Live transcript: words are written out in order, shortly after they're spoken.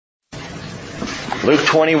Luke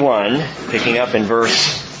 21, picking up in verse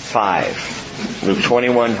 5. Luke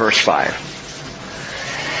 21, verse 5.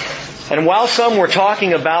 And while some were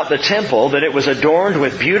talking about the temple, that it was adorned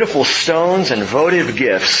with beautiful stones and votive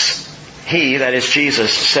gifts, he, that is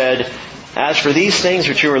Jesus, said, "As for these things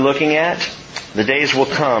which you are looking at, the days will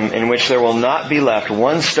come in which there will not be left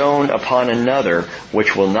one stone upon another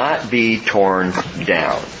which will not be torn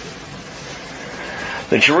down."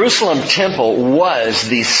 The Jerusalem temple was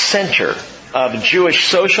the center of Jewish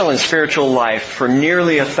social and spiritual life for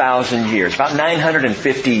nearly 1,000 years, about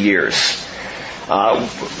 950 years,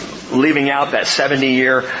 leaving out that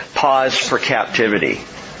 70-year pause for captivity.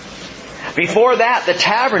 Before that, the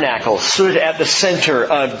tabernacle stood at the center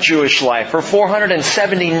of Jewish life. For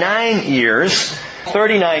 479 years,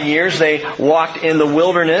 39 years they walked in the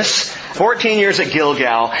wilderness, 14 years at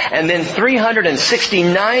Gilgal, and then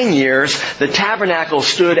 369 years the tabernacle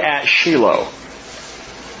stood at Shiloh.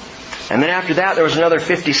 And then after that there was another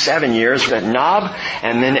 57 years at Nob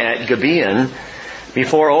and then at Gibeon,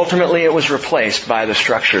 before ultimately it was replaced by the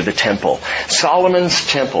structure, the temple. Solomon's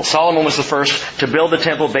temple. Solomon was the first to build the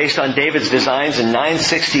temple based on David's designs in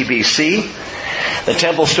 960 BC. The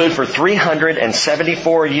temple stood for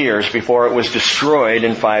 374 years before it was destroyed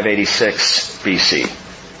in 586 BC.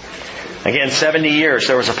 Again, 70 years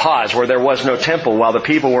there was a pause where there was no temple while the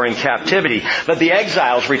people were in captivity. But the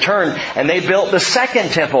exiles returned and they built the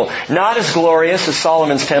second temple, not as glorious as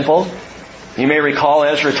Solomon's temple. You may recall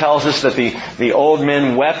Ezra tells us that the old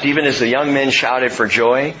men wept even as the young men shouted for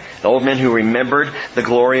joy. The old men who remembered the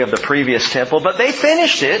glory of the previous temple. But they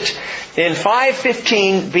finished it in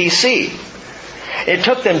 515 BC. It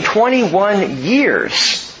took them 21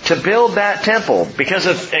 years to build that temple because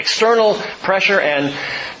of external pressure and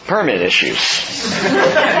permit issues.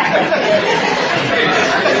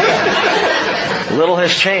 Little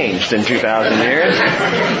has changed in 2,000 years.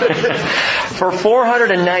 For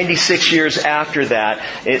 496 years after that,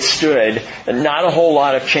 it stood. Not a whole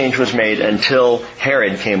lot of change was made until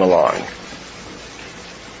Herod came along.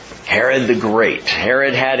 Herod the Great.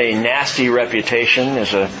 Herod had a nasty reputation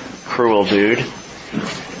as a cruel dude.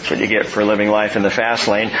 That's what you get for living life in the fast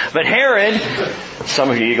lane. But Herod, some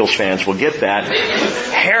of you Eagles fans will get that,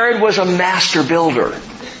 Herod was a master builder.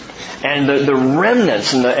 And the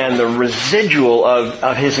remnants and the residual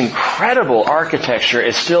of his incredible architecture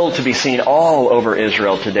is still to be seen all over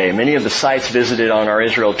Israel today. Many of the sites visited on our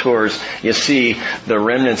Israel tours, you see the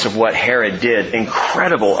remnants of what Herod did.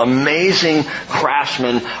 Incredible, amazing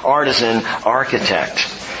craftsman, artisan,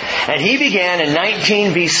 architect. And he began in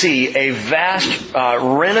 19 BC a vast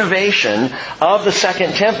renovation of the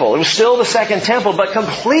Second Temple. It was still the Second Temple, but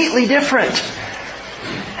completely different.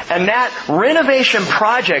 And that renovation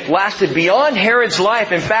project lasted beyond Herod's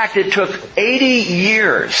life. In fact, it took 80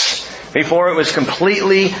 years before it was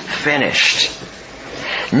completely finished.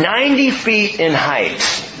 90 feet in height.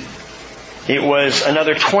 It was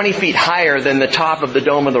another 20 feet higher than the top of the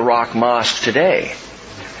Dome of the Rock Mosque today.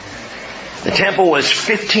 The temple was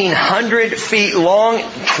 1,500 feet long,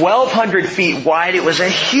 1,200 feet wide. It was a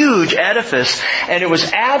huge edifice, and it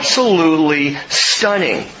was absolutely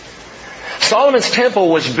stunning. Solomon's temple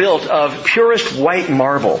was built of purest white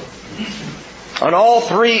marble. On all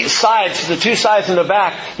three sides, the two sides in the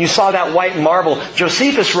back, you saw that white marble.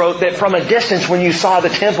 Josephus wrote that from a distance when you saw the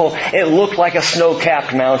temple, it looked like a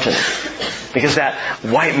snow-capped mountain. Because that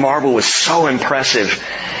white marble was so impressive.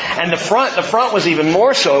 And the front was even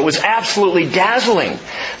more so. It was absolutely dazzling.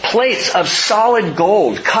 Plates of solid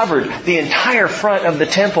gold covered the entire front of the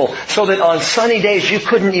temple so that on sunny days you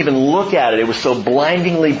couldn't even look at it. It was so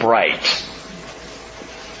blindingly bright.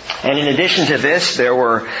 And in addition to this, there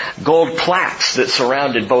were gold plaques that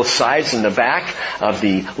surrounded both sides and the back of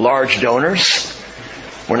the large donors.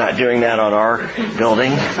 We're not doing that on our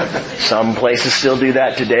building. Some places still do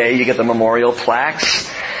that today. You get the memorial plaques.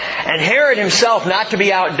 And Herod himself, not to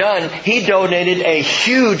be outdone, he donated a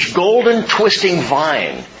huge golden twisting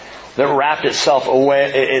vine that wrapped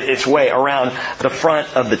its way around the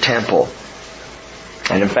front of the temple.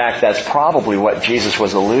 And in fact, that's probably what Jesus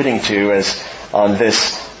was alluding to as on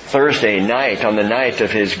this Thursday night, on the night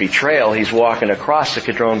of His betrayal, He's walking across the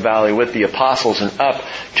Kidron Valley with the apostles and up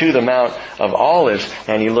to the Mount of Olives,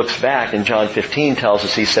 and He looks back, and John 15 tells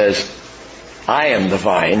us, He says, "I am the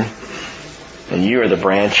vine, and you are the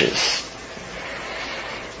branches."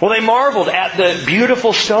 Well, they marveled at the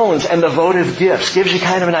beautiful stones and the votive gifts. Gives you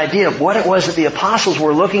kind of an idea of what it was that the apostles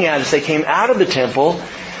were looking at as they came out of the temple.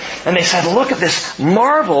 And they said, look at this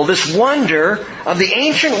marvel, this wonder of the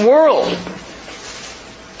ancient world.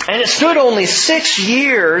 And it stood only 6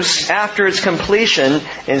 years after its completion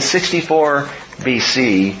in 64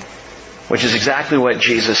 BC which is exactly what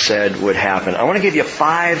Jesus said would happen. I want to give you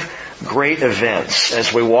 5 great events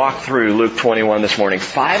as we walk through Luke 21 this morning.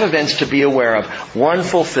 5 events to be aware of. 1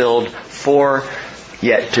 fulfilled, 4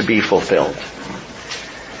 yet to be fulfilled.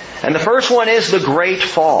 And the first one is the Great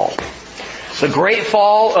Fall. The Great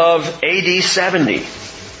Fall of AD 70.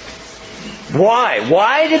 Why?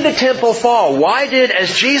 Why did the temple fall? Why did,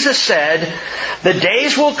 as Jesus said, the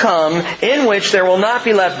days will come in which there will not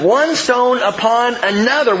be left one stone upon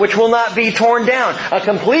another which will not be torn down. A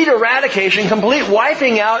complete eradication, complete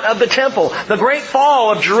wiping out of the temple. The great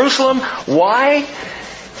fall of Jerusalem. Why?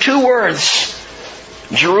 2 words.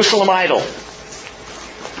 Jerusalem idol.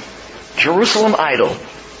 Jerusalem idol.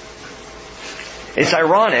 It's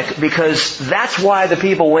ironic because that's why the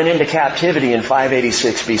people went into captivity in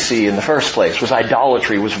 586 BC in the first place. Was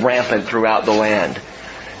idolatry was rampant throughout the land.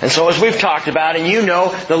 And so as we've talked about, and you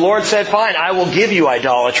know, the Lord said, fine, I will give you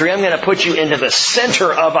idolatry. I'm going to put you into the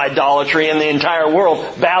center of idolatry in the entire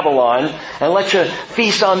world, Babylon, and let you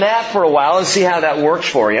feast on that for a while and see how that works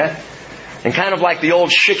for you. And kind of like the old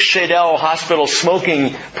Schick Shadel hospital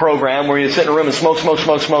smoking program where you sit in a room and smoke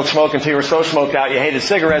until you were so smoked out you hated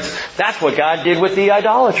cigarettes. That's what God did with the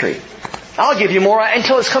idolatry. I'll give you more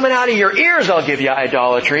until it's coming out of your ears. I'll give you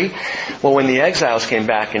idolatry. Well, when the exiles came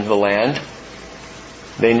back into the land,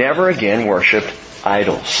 they never again worshipped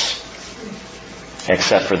idols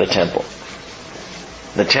except for the temple.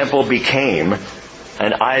 The temple became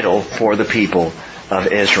an idol for the people of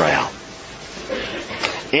Israel.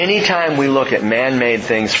 Anytime we look at man-made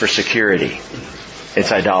things for security,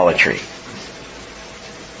 it's idolatry.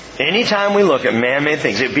 Anytime we look at man-made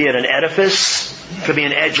things, it be it an edifice, it could be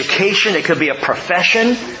an education, it could be a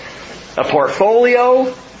profession, a portfolio,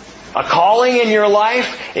 a calling in your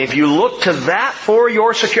life, if you look to that for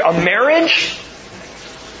your security, a marriage,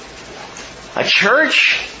 a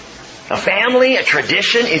church, a family, a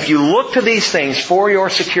tradition, if you look to these things for your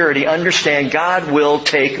security, understand God will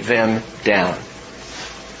take them down.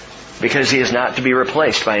 Because He is not to be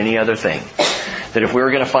replaced by any other thing. That if we were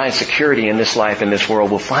going to find security in this life, in this world,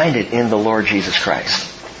 we'll find it in the Lord Jesus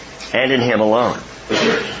Christ. And in Him alone.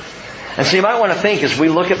 And so you might want to think as we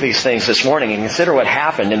look at these things this morning and consider what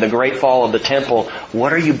happened in the great fall of the temple,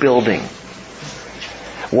 what are you building?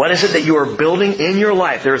 What is it that you are building in your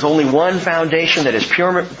life? There is only one foundation that is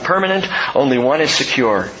pure, permanent. Only one is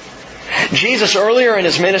secure. Jesus earlier in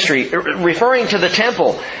His ministry, referring to the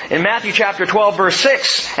temple in Matthew chapter 12 verse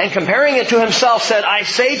 6, and comparing it to Himself, said, I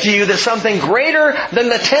say to you that something greater than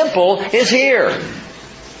the temple is here.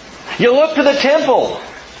 You look to the temple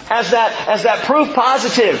as that proof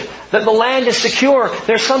positive that the land is secure.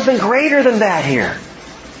 There's something greater than that here.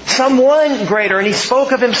 Someone greater, and He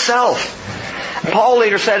spoke of Himself. Paul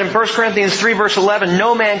later said in 1 Corinthians 3 verse 11,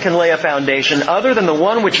 no man can lay a foundation other than the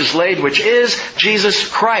one which is laid, which is Jesus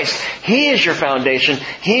Christ. He is your foundation.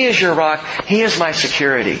 He is your rock. He is my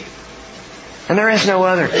security. And there is no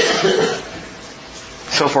other.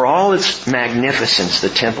 So for all its magnificence, the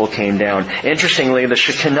temple came down. Interestingly, the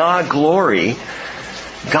Shekinah glory,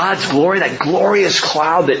 God's glory, that glorious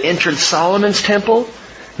cloud that entered Solomon's temple,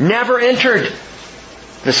 never entered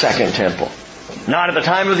the second temple. Not at the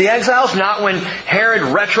time of the exiles, not when Herod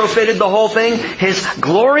retrofitted the whole thing. His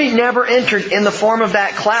glory never entered in the form of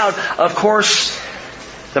that cloud. Of course,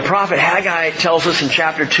 the prophet Haggai tells us in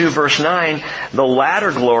chapter 2 verse 9, the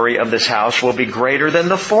latter glory of this house will be greater than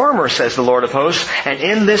the former, says the Lord of hosts, and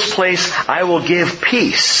in this place I will give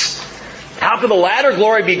peace. How could the latter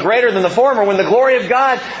glory be greater than the former when the glory of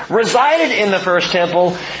God resided in the first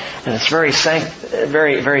temple? And it's very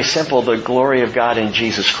simple. The glory of God in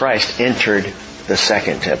Jesus Christ entered the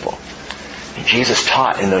second temple. And Jesus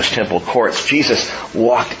taught in those temple courts. Jesus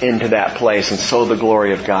walked into that place, and so the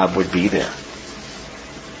glory of God would be there.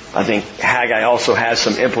 I think Haggai also has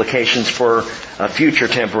some implications for a future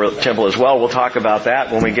temple as well. We'll talk about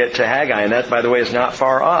that when we get to Haggai, and that, by the way, is not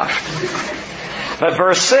far off. But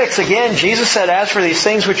verse 6, again, Jesus said, as for these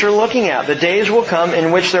things which you're looking at, the days will come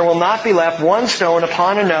in which there will not be left one stone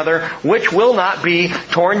upon another, which will not be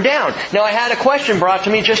torn down. Now, I had a question brought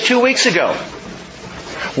to me just 2 weeks ago.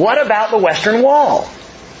 What about the Western Wall?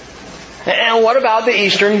 And what about the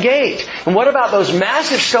Eastern Gate? And what about those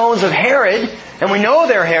massive stones of Herod? And we know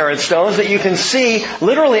they're Herod stones that you can see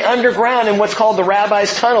literally underground in what's called the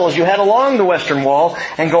Rabbi's Tunnel. As you head along the Western Wall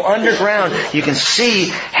and go underground, you can see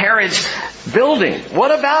Herod's building.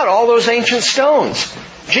 What about all those ancient stones?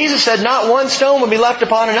 Jesus said not one stone would be left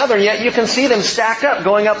upon another, yet you can see them stacked up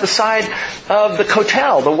going up the side of the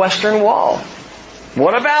Kotel, the Western Wall.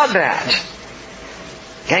 What about that?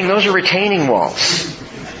 Gang, those are retaining walls.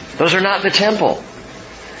 Those are not the temple.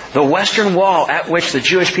 The Western Wall at which the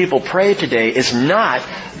Jewish people pray today is not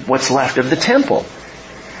what's left of the temple.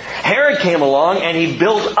 Herod came along and he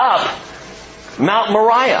built up Mount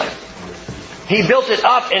Moriah. He built it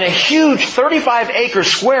up in a huge 35-acre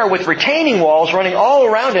square with retaining walls running all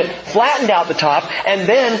around it, flattened out the top, and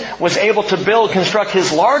then was able to construct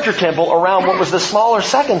his larger temple around what was the smaller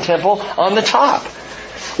second temple on the top.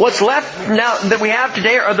 What's left now that we have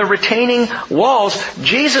today are the retaining walls.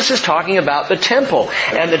 Jesus is talking about the temple.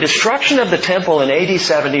 And the destruction of the temple in AD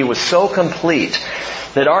 70 was so complete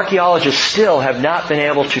that archaeologists still have not been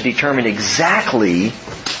able to determine exactly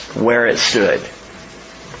where it stood.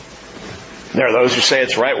 There are those who say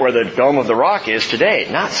it's right where the Dome of the Rock is today.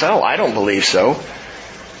 Not so. I don't believe so.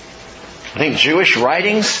 I think Jewish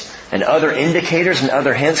writings and other indicators and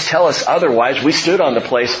other hints tell us otherwise. We stood on the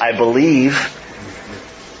place, I believe,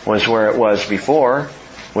 was where it was before,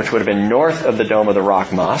 which would have been north of the Dome of the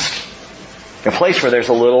Rock Mosque. A place where there's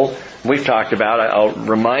a little, we've talked about, I'll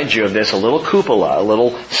remind you of this, a little cupola, a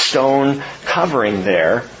little stone covering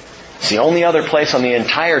there. It's the only other place on the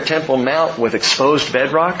entire Temple Mount with exposed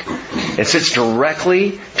bedrock. It sits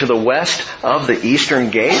directly to the west of the eastern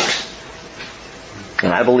gate.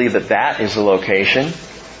 And I believe that that is the location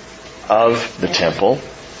of the temple.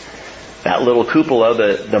 That little cupola,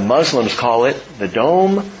 the Muslims call it the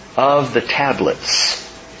Dome of the Tablets.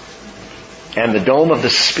 And the Dome of the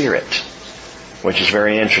Spirit, which is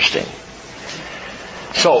very interesting.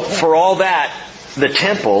 So, for all that, the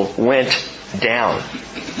temple went down.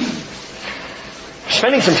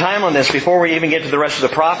 Spending some time on this before we even get to the rest of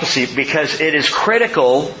the prophecy, because it is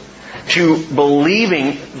critical to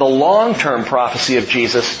believing the long-term prophecy of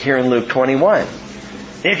Jesus here in Luke 21.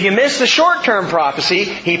 If you miss the short-term prophecy,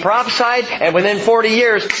 He prophesied, and within 40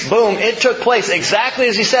 years, boom, it took place exactly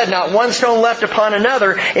as He said, not one stone left upon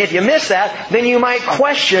another. If you miss that, then you might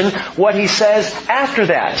question what He says after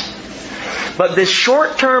that. But this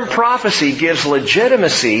short-term prophecy gives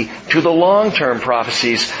legitimacy to the long-term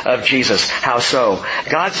prophecies of Jesus. How so?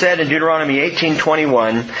 God said in Deuteronomy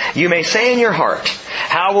 18:21, "You may say in your heart,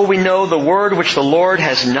 how will we know the word which the Lord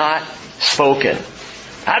has not spoken?"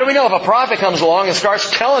 How do we know if a prophet comes along and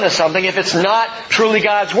starts telling us something if it's not truly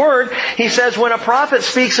God's Word? He says when a prophet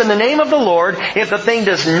speaks in the name of the Lord, if the thing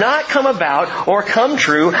does not come about or come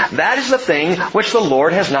true, that is the thing which the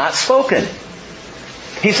Lord has not spoken.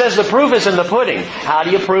 He says the proof is in the pudding. How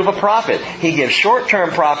do you prove a prophet? He gives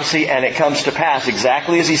short-term prophecy and it comes to pass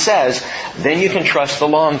exactly as He says. Then you can trust the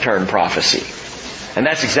long-term prophecy. And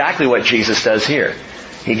that's exactly what Jesus does here.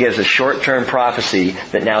 He gives a short-term prophecy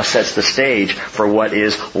that now sets the stage for what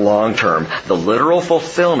is long-term. The literal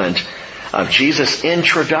fulfillment of Jesus'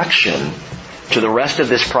 introduction to the rest of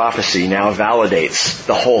this prophecy now validates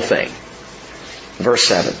the whole thing. Verse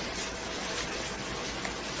 7.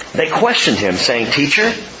 They questioned Him, saying,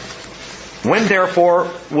 "Teacher, when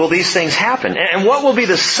therefore will these things happen? And what will be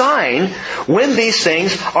the sign when these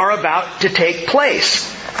things are about to take place?"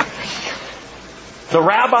 The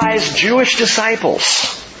rabbi's Jewish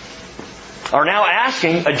disciples are now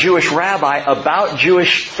asking a Jewish rabbi about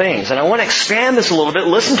Jewish things. And I want to expand this a little bit.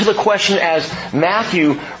 Listen to the question as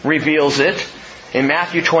Matthew reveals it in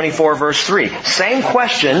Matthew 24 verse 3. Same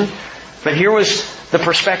question, but here was the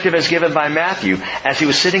perspective as given by Matthew. As He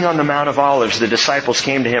was sitting on the Mount of Olives, the disciples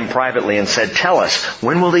came to Him privately and said, "Tell us,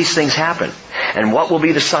 when will these things happen? And what will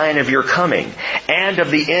be the sign of your coming and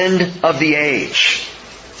of the end of the age?"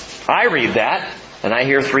 I read that and I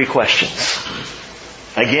hear three questions.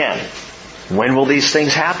 Again, when will these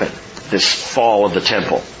things happen? This fall of the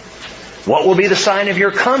temple. What will be the sign of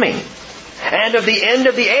your coming? And of the end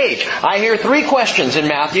of the age. I hear three questions in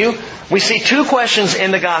Matthew. We see two questions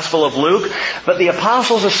in the Gospel of Luke, but the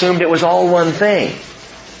apostles assumed it was all one thing.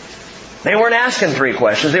 They weren't asking three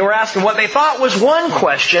questions. They were asking what they thought was one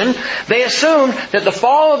question. They assumed that the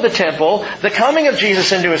fall of the temple, the coming of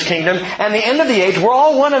Jesus into His kingdom, and the end of the age were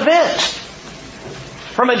all one event.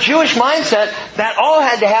 From a Jewish mindset, that all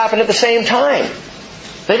had to happen at the same time.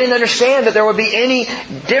 They didn't understand that there would be any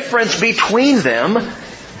difference between them.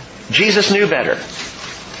 Jesus knew better.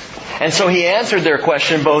 And so He answered their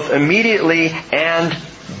question both immediately and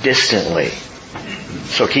distantly.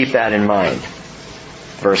 So keep that in mind.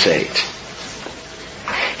 Verse 8.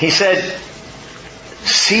 He said,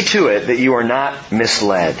 "See to it that you are not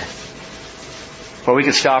misled." Well, we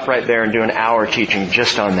could stop right there and do an hour teaching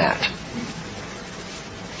just on that.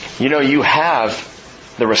 You know, you have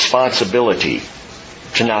the responsibility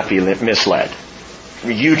to not be misled.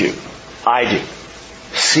 You do. I do.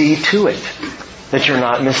 See to it that you're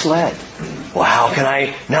not misled. Well, how can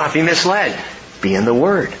I not be misled? Be in the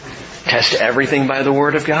Word. Test everything by the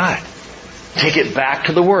Word of God. Take it back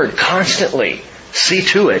to the Word constantly. See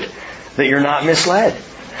to it that you're not misled.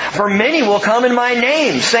 For many will come in my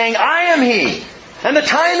name, saying, I am He, and the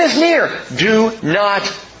time is near. Do not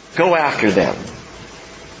go after them.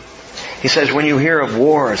 He says, when you hear of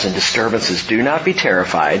wars and disturbances, do not be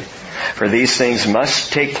terrified, for these things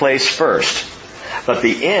must take place first. But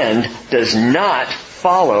the end does not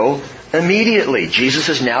follow immediately. Jesus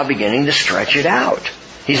is now beginning to stretch it out.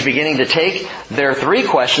 He's beginning to take their three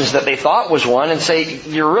questions that they thought was one and say,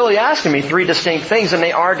 you're really asking me three distinct things, and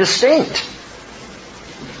they are distinct.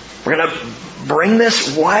 We're going to bring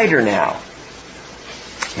this wider now.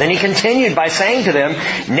 Then he continued by saying to them,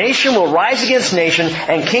 nation will rise against nation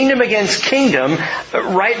and kingdom against kingdom.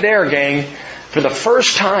 Right there, gang, for the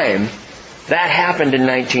first time, that happened in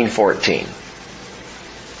 1914.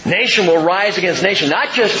 Nation will rise against nation.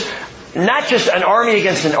 Not just an army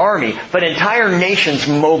against an army, but entire nations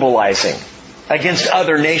mobilizing against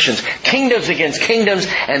other nations. Kingdoms against kingdoms.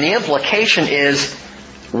 And the implication is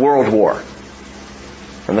world war.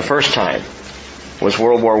 And the first time was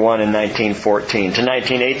World War I in 1914 to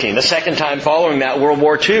 1918. The second time following that, World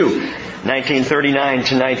War II, 1939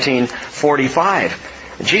 to 1945.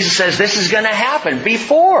 And Jesus says this is going to happen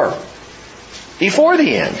before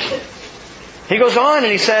the end. He goes on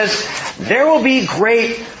and he says, there will be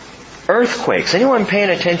great earthquakes. Anyone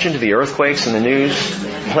paying attention to the earthquakes in the news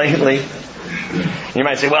lately? You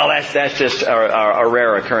might say, well, that's just a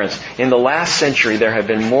rare occurrence. In the last century, there have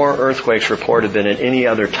been more earthquakes reported than at any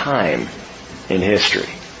other time in history.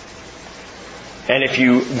 And if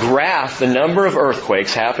you graph the number of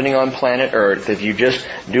earthquakes happening on planet Earth, if you just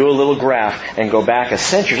do a little graph and go back a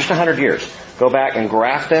century, just 100 years, go back and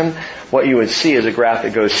graph them, what you would see is a graph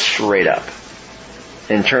that goes straight up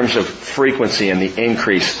in terms of frequency and the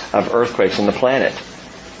increase of earthquakes on the planet.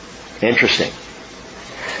 Interesting.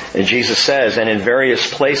 And Jesus says, and in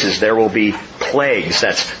various places there will be plagues,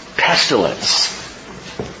 that's pestilence.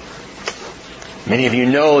 Many of you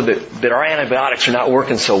know that our antibiotics are not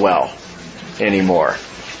working so well anymore.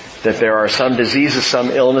 That there are some diseases,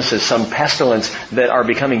 some illnesses, some pestilence that are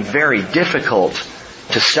becoming very difficult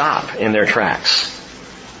to stop in their tracks.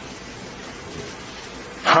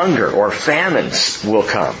 Hunger or famines will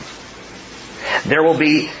come. There will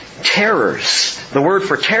be terrors. The word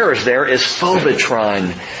for terrors there is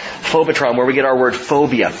phobitron. Phobitron, where we get our word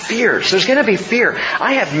phobia. Fears. There's going to be fear.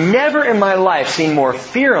 I have never in my life seen more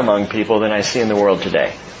fear among people than I see in the world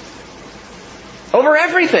today. Over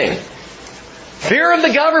everything. Fear of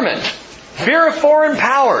the government. Fear of foreign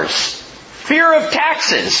powers. Fear of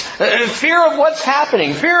taxes. Fear of what's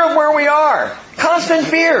happening. Fear of where we are. Constant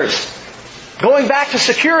fears. Going back to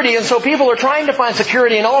security, and so people are trying to find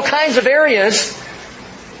security in all kinds of areas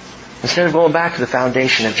instead of going back to the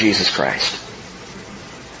foundation of Jesus Christ.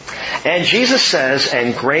 And Jesus says,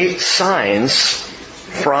 and great signs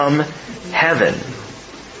from heaven.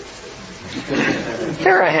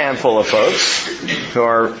 There are a handful of folks who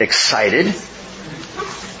are excited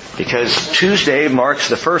because Tuesday marks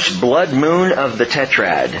the first blood moon of the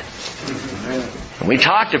tetrad. And we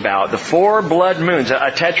talked about the 4 blood moons.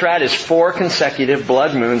 A tetrad is 4 consecutive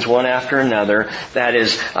blood moons, one after another. That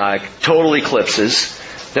is total eclipses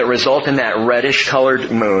that result in that reddish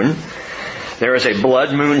colored moon. There is a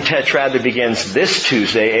blood moon tetrad that begins this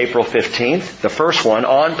Tuesday, April 15th. The first one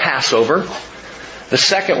on Passover. The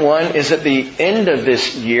second one is at the end of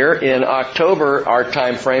this year in October, our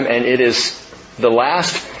time frame, and it is the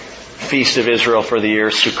last feast of Israel for the year,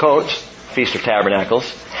 Sukkot, Feast of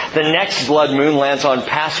Tabernacles. The next blood moon lands on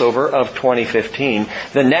Passover of 2015.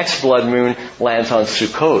 The next blood moon lands on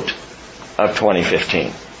Sukkot of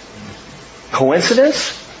 2015.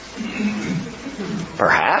 Coincidence?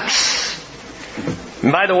 Perhaps.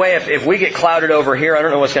 And by the way, if we get clouded over here, I don't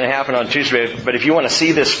know what's going to happen on Tuesday, but if you want to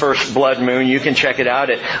see this first blood moon, you can check it out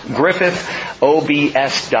at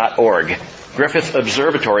griffithobs.org. Griffith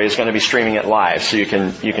Observatory is going to be streaming it live, so you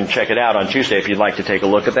can check it out on Tuesday if you'd like to take a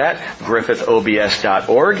look at that.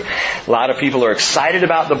 griffithobs.org. A lot of people are excited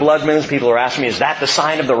about the blood moons. People are asking me, is that the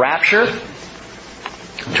sign of the rapture?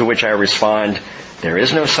 To which I respond, there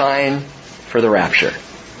is no sign for the rapture.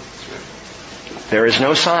 There is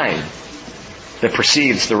no sign that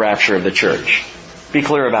precedes the rapture of the church. Be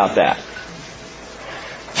clear about that.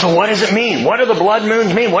 So what does it mean? What do the blood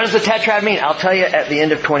moons mean? What does the tetrad mean? I'll tell you at the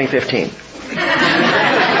end of 2015.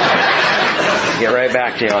 Get right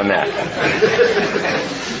back to you on that.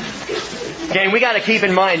 Okay, we got to keep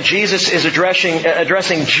in mind Jesus is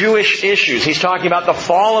addressing Jewish issues. He's talking about the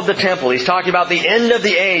fall of the temple. He's talking about the end of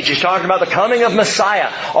the age. He's talking about the coming of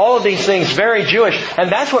Messiah. All of these things very Jewish.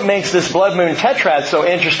 And that's what makes this blood moon tetrad so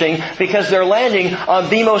interesting, because they're landing on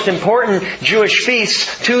the most important Jewish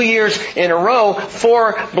feasts 2 years in a row,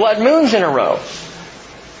 4 blood moons in a row.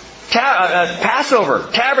 Passover,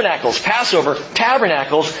 tabernacles,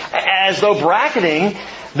 as though bracketing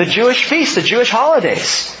the Jewish feasts, the Jewish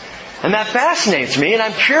holidays. And that fascinates me, and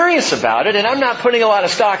I'm curious about it, and I'm not putting a lot of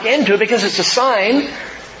stock into it because it's a sign.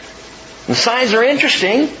 And signs are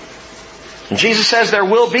interesting. And Jesus says there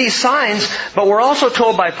will be signs, but we're also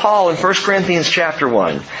told by Paul in 1 Corinthians chapter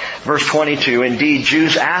 1, verse 22, indeed,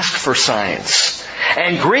 Jews ask for signs,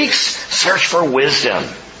 and Greeks search for wisdom.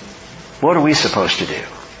 What are we supposed to do?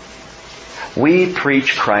 We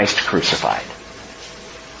preach Christ crucified.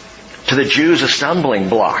 To the Jews, a stumbling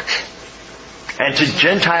block, and to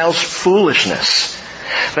Gentiles, foolishness.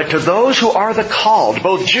 But to those who are the called,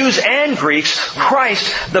 both Jews and Greeks,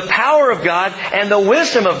 Christ, the power of God and the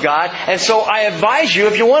wisdom of God. And so I advise you,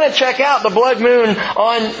 if you want to check out the blood moon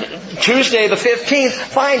on Tuesday the 15th,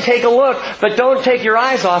 fine, take a look. But don't take your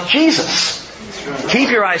eyes off Jesus. Keep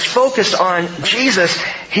your eyes focused on Jesus.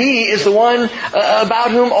 He is the one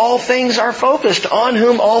about whom all things are focused, on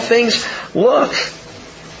whom all things look.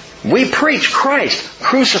 We preach Christ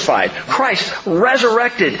crucified, Christ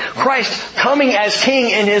resurrected, Christ coming as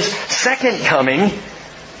King in His second coming.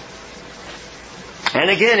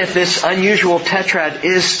 And again, if this unusual tetrad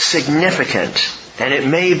is significant, and it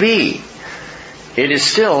may be, it is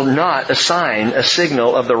still not a sign, a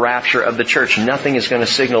signal of the rapture of the church. Nothing is going to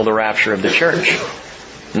signal the rapture of the church.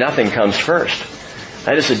 Nothing comes first.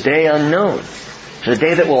 That is a day unknown. It's a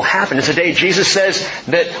day that will happen. It's a day Jesus says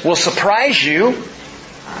that will surprise you.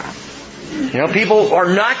 You know, people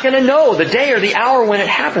are not going to know the day or the hour when it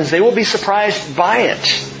happens. They will be surprised by it.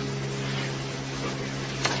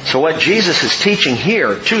 So what Jesus is teaching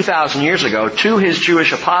here 2,000 years ago to His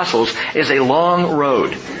Jewish apostles is a long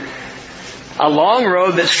road. A long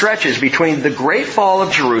road that stretches between the great fall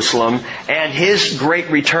of Jerusalem and His great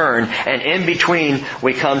return. And in between,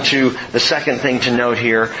 we come to the second thing to note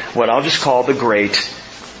here, what I'll just call the Great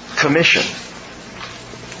Commission.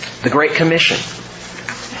 The Great Commission.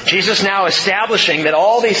 Jesus now establishing that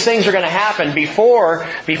all these things are going to happen before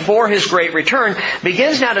His great return,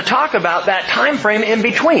 begins now to talk about that time frame in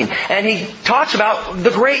between. And He talks about the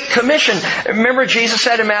Great Commission. Remember Jesus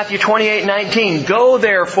said in Matthew 28:19, "Go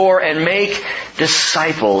therefore and make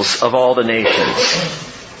disciples of all the nations."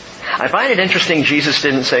 I find it interesting Jesus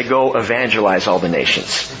didn't say go evangelize all the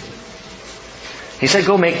nations. He said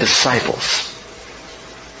go make disciples.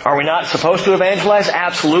 Are we not supposed to evangelize?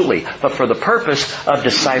 Absolutely. But for the purpose of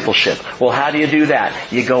discipleship. Well, how do you do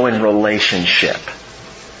that? You go in relationship.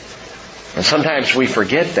 And sometimes we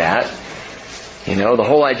forget that. You know, the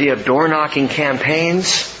whole idea of door-knocking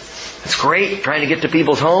campaigns. It's great, trying to get to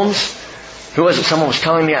people's homes. Who was it? Someone was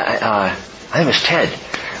telling me, I think it was Ted,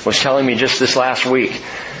 was telling me just this last week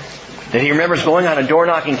that he remembers going on a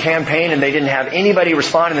door-knocking campaign and they didn't have anybody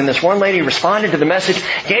responding. And this one lady responded to the message,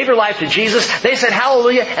 gave her life to Jesus. They said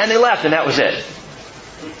hallelujah and they left, and that was it.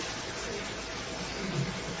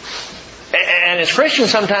 And as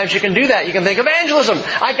Christians, sometimes you can do that. You can think, evangelism.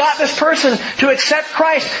 I got this person to accept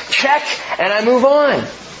Christ. Check, and I move on.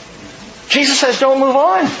 Jesus says don't move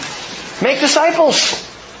on. Make disciples.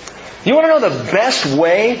 You want to know the best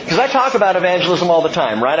way? Because I talk about evangelism all the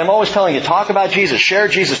time, right? I'm always telling you, talk about Jesus, share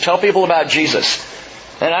Jesus, tell people about Jesus.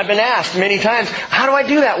 And I've been asked many times, how do I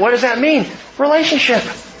do that? What does that mean? Relationship.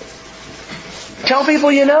 Tell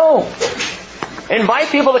people you know. Invite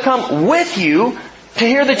people to come with you to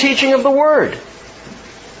hear the teaching of the Word.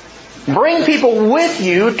 Bring people with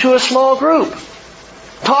you to a small group.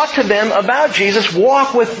 Talk to them about Jesus.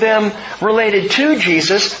 Walk with them related to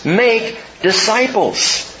Jesus. Make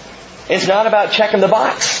disciples. It's not about checking the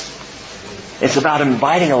box. It's about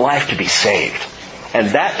inviting a life to be saved. And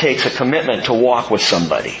that takes a commitment to walk with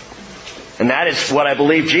somebody. And that is what I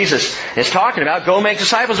believe Jesus is talking about. Go make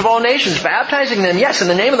disciples of all nations, baptizing them, yes, in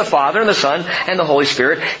the name of the Father and the Son and the Holy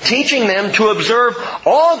Spirit, teaching them to observe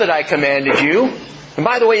all that I commanded you. And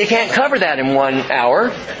by the way, you can't cover that in 1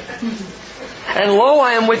 hour. And lo,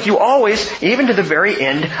 I am with you always, even to the very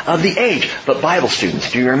end of the age. But Bible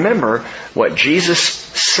students, do you remember what Jesus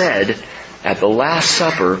said at the Last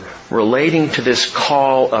Supper relating to this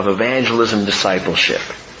call of evangelism discipleship?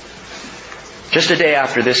 Just a day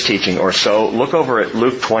after this teaching or so, look over at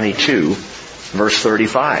Luke 22, verse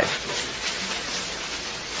 35.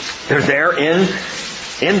 They're there in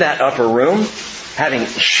that upper room, having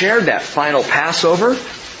shared that final Passover.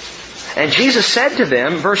 And Jesus said to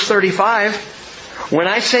them, verse 35, when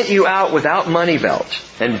I sent you out without money belt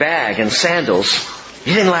and bag and sandals,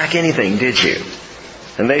 you didn't lack anything, did you?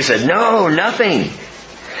 And they said, no, nothing.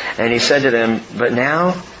 And He said to them, but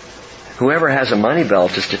now, whoever has a money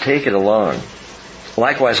belt is to take it along.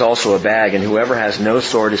 Likewise also a bag, and whoever has no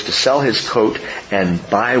sword is to sell his coat and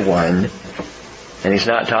buy one. And He's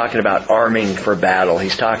not talking about arming for battle.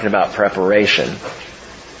 He's talking about preparation.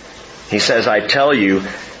 He says, I tell you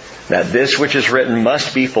that this which is written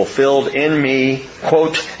must be fulfilled in me,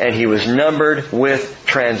 quote, and He was numbered with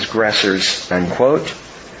transgressors, unquote.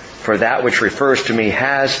 For that which refers to me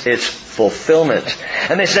has its fulfillment.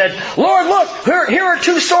 And they said, Lord, look, here are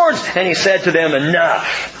 2 swords. And He said to them,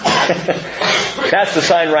 enough. That's the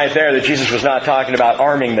sign right there that Jesus was not talking about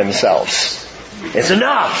arming themselves. It's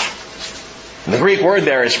enough. And the Greek word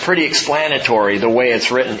there is pretty explanatory, the way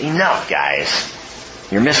it's written. Enough, guys.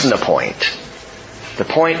 You're missing the point. The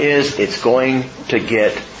point is, it's going to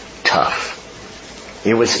get tough.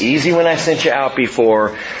 It was easy when I sent you out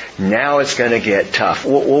before. Now it's going to get tough.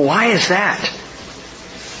 Well, why is that?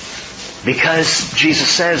 Because Jesus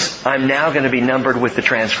says, I'm now going to be numbered with the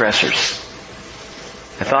transgressors.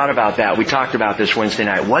 I thought about that. We talked about this Wednesday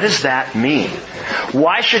night. What does that mean?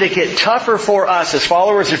 Why should it get tougher for us as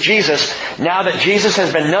followers of Jesus now that Jesus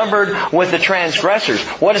has been numbered with the transgressors?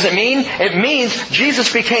 What does it mean? It means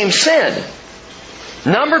Jesus became sin.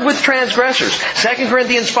 Numbered with transgressors. 2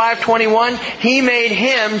 Corinthians 5:21, He made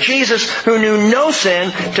Him, Jesus, who knew no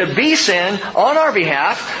sin, to be sin on our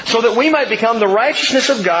behalf, so that we might become the righteousness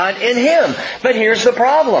of God in Him. But here's the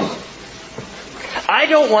problem. I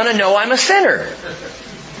don't want to know I'm a sinner.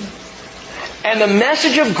 And the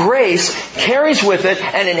message of grace carries with it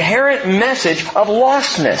an inherent message of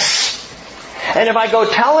lostness. And if I go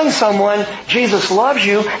telling someone Jesus loves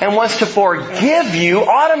you and wants to forgive you,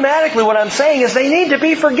 automatically what I'm saying is they need to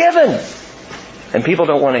be forgiven. And people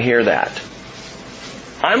don't want to hear that.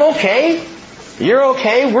 I'm okay. You're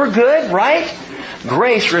okay. We're good, right?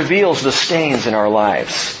 Grace reveals the stains in our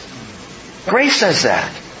lives. Grace says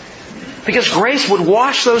that. Because grace would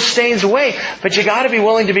wash those stains away. But you got to be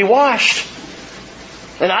willing to be washed.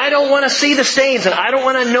 And I don't want to see the stains, and I don't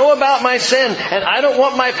want to know about my sin, and I don't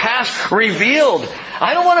want my past revealed.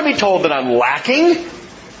 I don't want to be told that I'm lacking.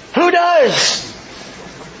 Who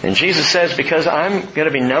does? And Jesus says, because I'm going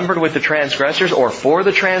to be numbered with the transgressors, or for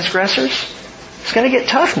the transgressors, it's going to get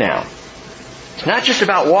tough now. It's not just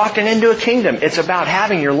about walking into a kingdom. It's about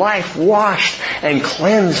having your life washed and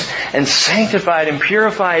cleansed and sanctified and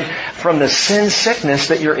purified from the sin sickness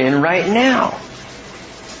that you're in right now.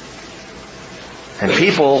 And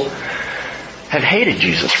people have hated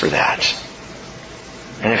Jesus for that.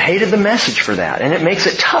 And have hated the message for that. And it makes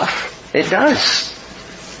it tough. It does.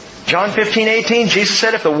 John 15:18, Jesus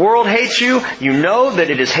said, if the world hates you, you know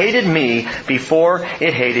that it has hated me before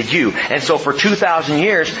it hated you. And so for 2,000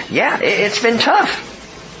 years, it's been tough.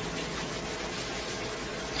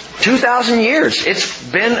 2,000 years,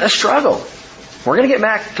 it's been a struggle. We're going to get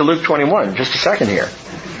back to Luke 21 in just a second here.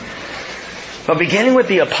 But beginning with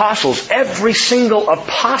the apostles, every single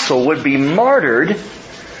apostle would be martyred,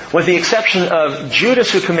 with the exception of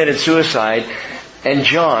Judas, who committed suicide, and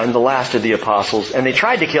John, the last of the apostles. And they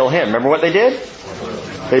tried to kill him. Remember what they did?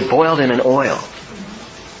 They boiled him in oil.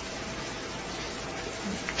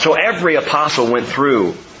 So every apostle went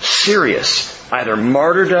through serious, either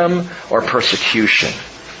martyrdom or persecution.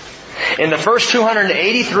 In the first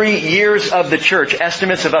 283 years of the church,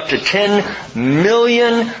 estimates of up to 10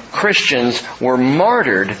 million Christians were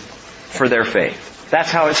martyred for their faith. That's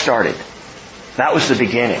how it started. That was the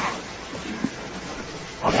beginning.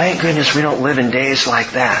 Well, thank goodness we don't live in days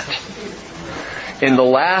like that. In the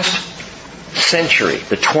last century,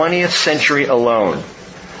 the 20th century alone,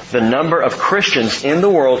 the number of Christians in the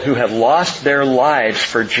world who have lost their lives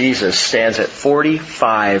for Jesus stands at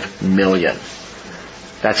 45 million.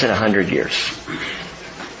 That's in 100 years.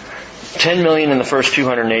 10 million in the first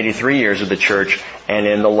 283 years of the church, and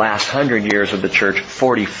in the last 100 years of the church,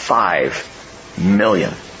 45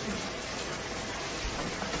 million.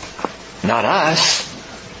 Not us.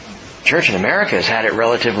 Church in America has had it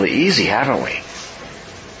relatively easy, haven't we?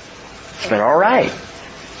 It's been all right.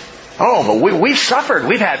 Oh, but we've suffered.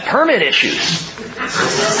 We've had permit issues.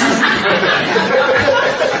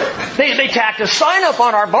 They tacked a sign up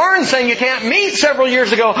on our barn saying you can't meet several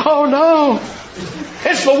years ago. Oh no.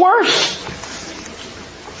 It's the worst.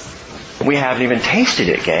 We haven't even tasted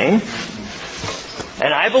it, gang.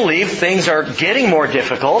 And I believe things are getting more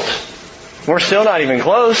difficult. We're still not even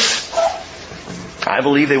close. I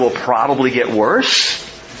believe they will probably get worse.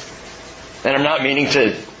 And I'm not meaning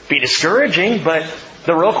to be discouraging, but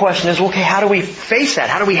the real question is, okay, how do we face that?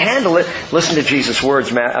 How do we handle it? Listen to Jesus'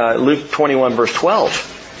 words, Luke 21 verse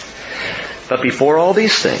 12. But before all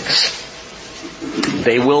these things,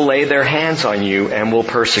 they will lay their hands on you and will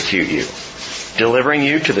persecute you, delivering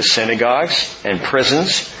you to the synagogues and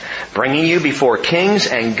prisons, bringing you before kings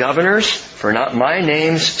and governors for not my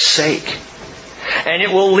name's sake. And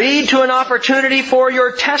it will lead to an opportunity for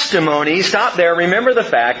your testimony. Stop there. Remember the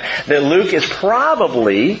fact that Luke is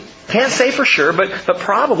probably, can't say for sure, but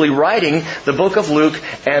probably writing the book of Luke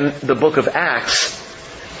and the book of Acts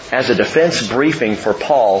as a defense briefing for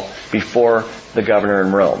Paul before the governor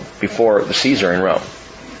in Rome, before the Caesar in Rome.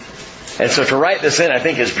 And so to write this in, I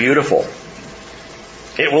think, is beautiful.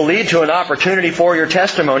 It will lead to an opportunity for your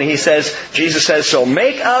testimony. Jesus says, so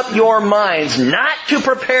make up your minds not to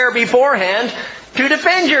prepare beforehand to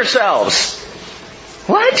defend yourselves.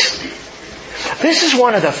 What? This is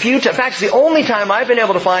one of the few, in fact, it's the only time I've been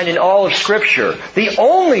able to find in all of Scripture, the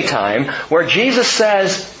only time where Jesus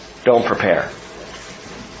says, don't prepare.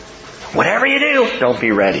 Whatever you do, don't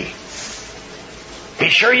be ready. Be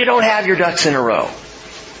sure you don't have your ducks in a row.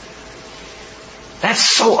 That's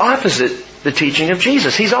so opposite the teaching of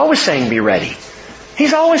Jesus. He's always saying be ready.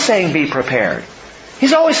 He's always saying be prepared.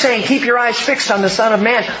 He's always saying keep your eyes fixed on the Son of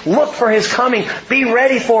Man. Look for His coming. Be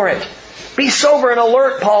ready for it. Be sober and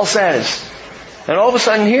alert, Paul says. And all of a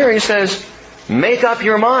sudden here He says, make up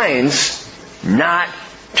your minds not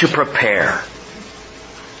to prepare.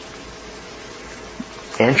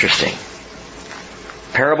 Interesting.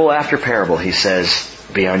 Parable after parable, He says,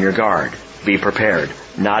 be on your guard. Be prepared.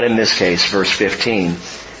 Not in this case, verse 15.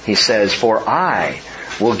 He says, for I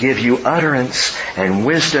will give you utterance and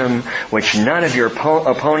wisdom which none of your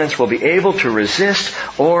opponents will be able to resist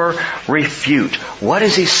or refute. What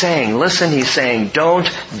is He saying? Listen, He's saying, don't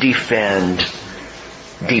defend.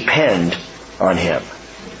 Depend on Him.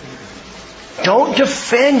 Don't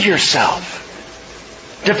defend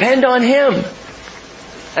yourself. Depend on Him.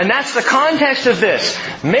 And that's the context of this.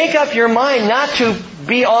 Make up your mind not to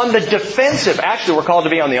be on the defensive. Actually, we're called to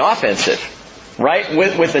be on the offensive. Right?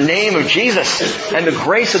 With the name of Jesus and the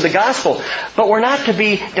grace of the gospel. But we're not to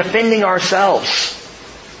be defending ourselves,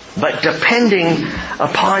 but depending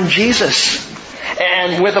upon Jesus.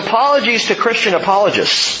 And with apologies to Christian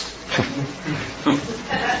apologists.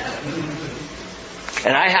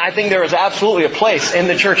 And I think there is absolutely a place in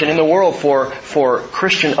the church and in the world for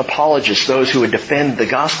Christian apologists, those who would defend the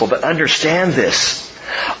gospel. But understand this.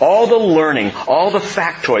 All the learning, all the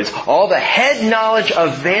factoids, all the head knowledge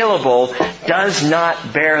available does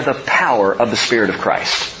not bear the power of the Spirit of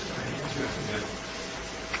Christ.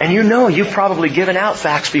 And you know, you've probably given out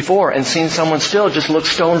facts before and seen someone still just look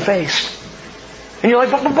stone-faced. And you're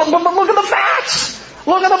like, but look at the facts!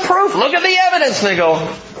 Look at the proof! Look at the evidence! And they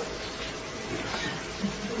go,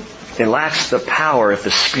 it lacks the power if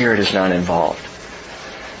the Spirit is not involved.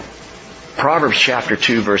 Proverbs chapter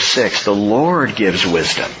 2 verse 6, the Lord gives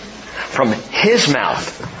wisdom. From His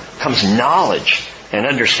mouth comes knowledge and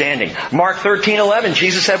understanding. Mark 13:11,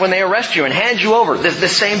 Jesus said when they arrest you and hand you over, the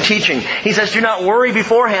same teaching. He says, do not worry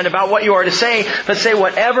beforehand about what you are to say, but say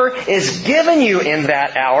whatever is given you in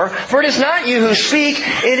that hour. For it is not you who speak,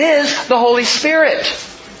 it is the Holy Spirit.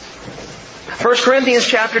 1 Corinthians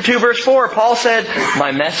chapter 2 verse 4, Paul said,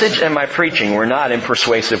 my message and my preaching were not in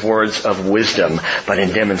persuasive words of wisdom, but in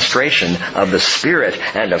demonstration of the Spirit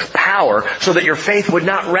and of power, so that your faith would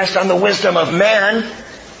not rest on the wisdom of man,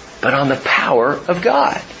 but on the power of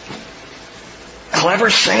God.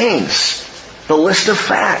 Clever sayings, the list of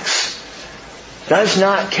facts, does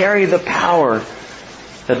not carry the power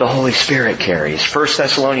that the Holy Spirit carries. 1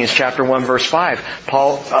 Thessalonians chapter 1 verse 5,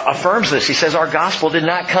 Paul affirms this. He says, our gospel did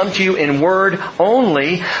not come to you in word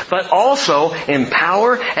only, but also in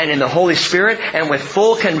power and in the Holy Spirit and with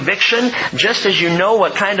full conviction, just as you know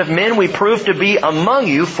what kind of men we prove to be among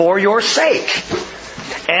you for your sake.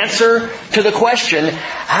 Answer to the question,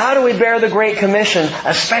 how do we bear the Great Commission,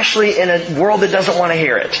 especially in a world that doesn't want to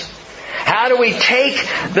hear it? How do we take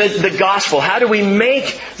the gospel? How do we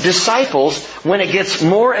make disciples when it gets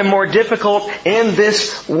more and more difficult in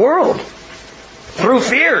this world? Through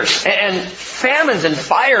fears and famines and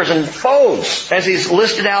fires and foes, as He's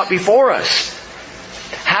listed out before us.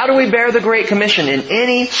 How do we bear the Great Commission in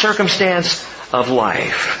any circumstance of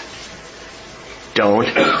life? Don't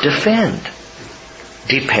defend.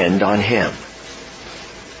 Depend on Him.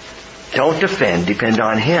 Don't defend, depend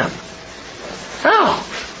on Him.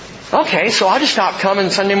 Oh, okay, so I'll just stop coming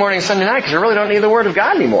Sunday morning and Sunday night because I really don't need the Word of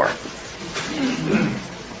God anymore.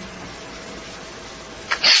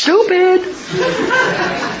 Stupid!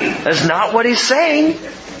 That's not what He's saying.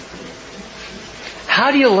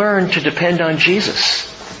 How do you learn to depend on Jesus?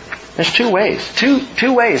 There's two ways.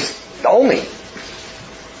 Two ways only.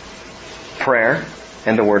 Prayer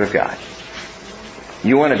and the Word of God.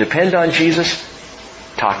 You want to depend on Jesus?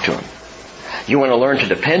 Talk to Him. You want to learn to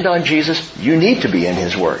depend on Jesus? You need to be in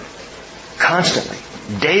His Word. Constantly.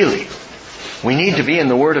 Daily. We need to be in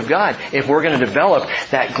the Word of God if we're going to develop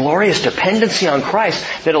that glorious dependency on Christ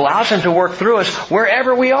that allows Him to work through us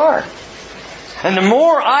wherever we are. And the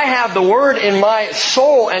more I have the Word in my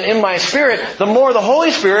soul and in my spirit, the more the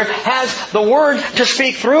Holy Spirit has the Word to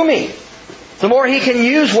speak through me. The more He can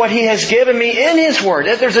use what He has given me in His Word.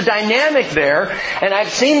 There's a dynamic there, and I've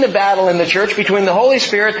seen the battle in the church between the Holy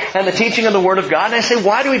Spirit and the teaching of the Word of God, and I say,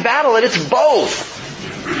 why do we battle it? It's both.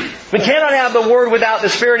 We cannot have the Word without the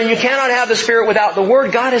Spirit, and you cannot have the Spirit without the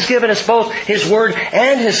Word. God has given us both His Word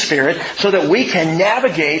and His Spirit so that we can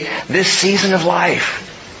navigate this season of life.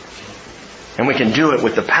 And we can do it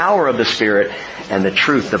with the power of the Spirit and the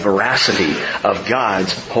truth, the veracity of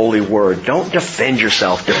God's holy Word. Don't defend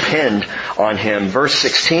yourself. Depend on Him. Verse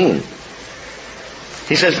 16.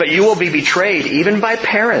 He says, but you will be betrayed even by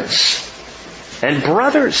parents and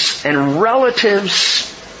brothers and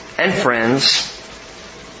relatives and friends,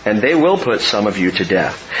 and they will put some of you to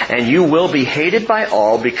death. And you will be hated by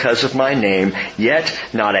all because of my name, yet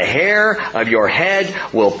not a hair of your head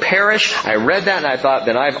will perish. I read that and I thought,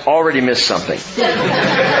 then I've already missed something.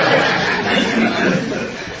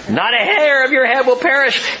 Not a hair of your head will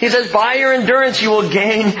perish. He says, by your endurance you will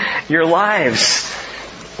gain your lives.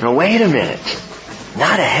 Now wait a minute.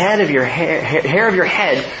 Not a head of your hair of your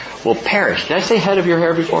head will perish. Did I say head of your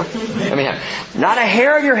hair before? Not a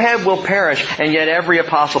hair of your head will perish, and yet every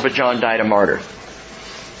apostle but John died a martyr.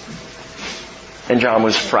 And John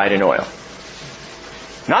was fried in oil.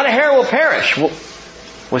 Not a hair will perish. Well,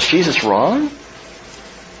 was Jesus wrong?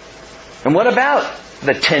 And what about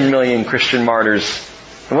the 10 million Christian martyrs?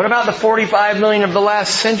 And what about the 45 million of the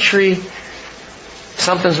last century?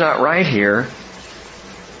 Something's not right here.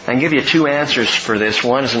 I can give you two answers for this.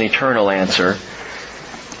 One is an eternal answer.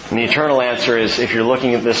 And the eternal answer is, if you're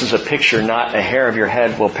looking at this as a picture, not a hair of your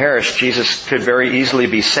head will perish. Jesus could very easily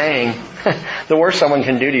be saying, the worst someone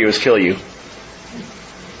can do to you is kill you.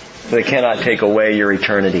 They cannot take away your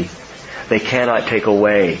eternity. They cannot take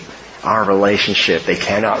away our relationship. They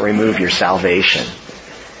cannot remove your salvation.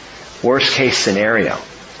 Worst case scenario.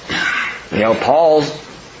 Paul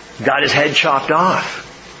got his head chopped off.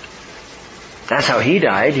 That's how he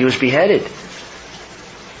died. He was beheaded.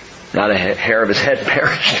 Not a hair of his head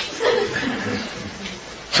perished.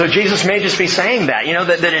 So Jesus may just be saying that,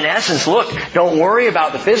 that in essence, look, don't worry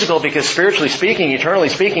about the physical because spiritually speaking, eternally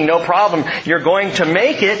speaking, no problem. You're going to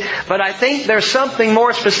make it. But I think there's something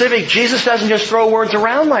more specific. Jesus doesn't just throw words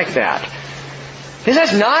around like that. He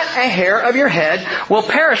says, not a hair of your head will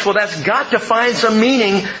perish. Well, that's got to find some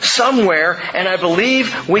meaning somewhere, and I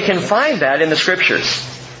believe we can find that in the Scriptures.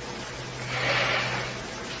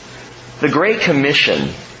 The Great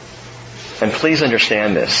Commission, and please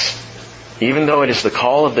understand this, even though it is the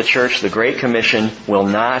call of the church, the Great Commission will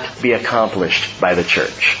not be accomplished by the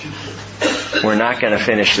church. We're not going to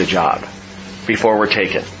finish the job before we're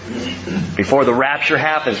taken. Before the rapture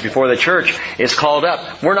happens, before the church is called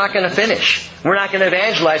up, we're not going to finish. We're not going to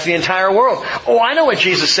evangelize the entire world. Oh, I know what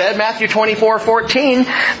Jesus said, Matthew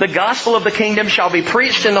 24:14. The gospel of the kingdom shall be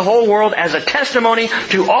preached in the whole world as a testimony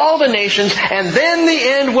to all the nations, and then the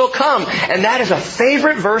end will come. And that is a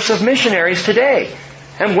favorite verse of missionaries today.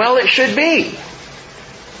 And well, it should be.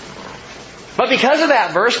 But because of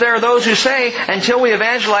that verse, there are those who say, until we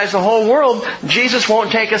evangelize the whole world, Jesus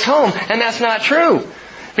won't take us home. And that's not true.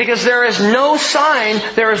 Because there is no sign,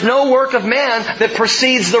 there is no work of man that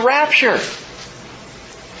precedes the rapture.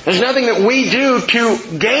 There's nothing that we do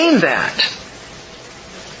to gain that.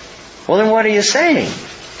 Well, then what are you saying?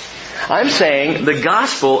 I'm saying the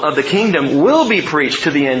gospel of the kingdom will be preached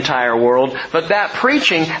to the entire world, but that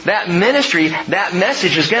preaching, that ministry, that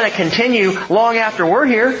message is going to continue long after we're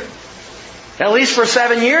here. At least for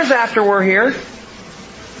 7 years after we're here.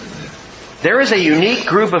 There is a unique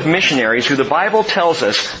group of missionaries who the Bible tells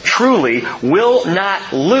us truly will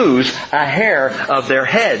not lose a hair of their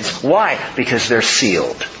heads. Why? Because they're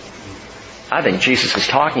sealed. I think Jesus is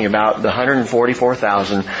talking about the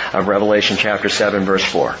 144,000 of Revelation chapter 7 verse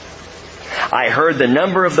 4. I heard the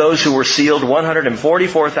number of those who were sealed,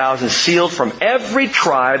 144,000 sealed from every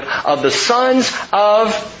tribe of the sons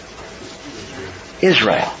of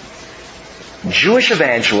Israel. Jewish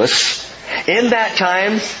evangelists in that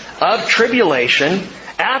time of tribulation,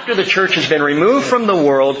 after the church has been removed from the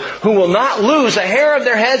world, who will not lose a hair of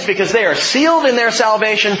their heads because they are sealed in their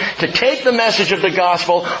salvation to take the message of the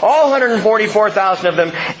gospel, all 144,000 of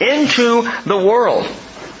them, into the world.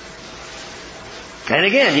 And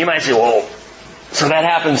again, you might say, well, so that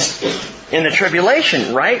happens in the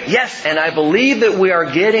tribulation, right? Yes, and I believe that we are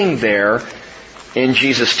getting there in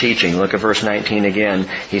Jesus' teaching. Look at verse 19 again.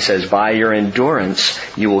 He says, by your endurance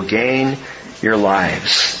you will gain your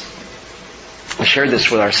lives. I shared this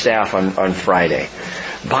with our staff on Friday.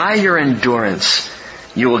 By your endurance,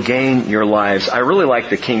 you will gain your lives. I really like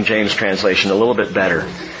the King James translation a little bit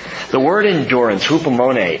better. The word endurance,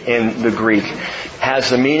 hupomone in the Greek, has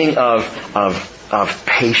the meaning of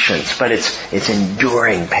patience, but it's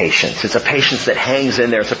enduring patience. It's a patience that hangs in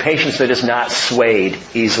there. It's a patience that is not swayed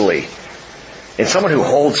easily. It's someone who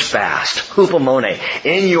holds fast. Hupomone.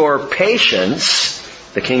 In your patience,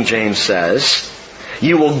 the King James says,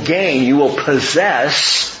 you will gain, you will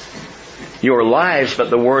possess your lives, but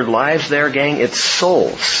the word lives there, gang, it's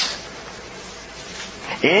souls.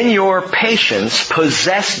 In your patience,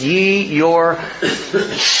 possess ye your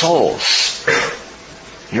souls.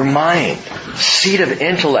 Your mind, seat of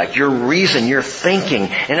intellect, your reason, your thinking.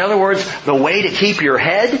 In other words, the way to keep your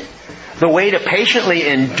head, the way to patiently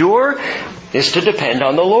endure, is to depend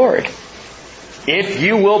on the Lord. If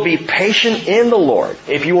you will be patient in the Lord,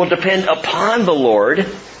 if you will depend upon the Lord,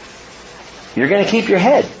 you're going to keep your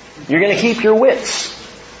head. You're going to keep your wits.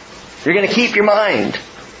 You're going to keep your mind.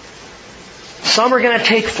 Some are going to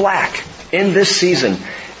take flack in this season,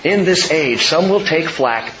 in this age. Some will take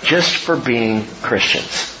flack just for being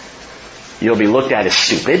Christians. You'll be looked at as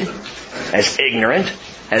stupid, as ignorant,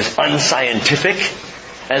 as unscientific,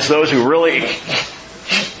 as those who really...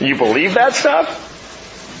 You believe that stuff?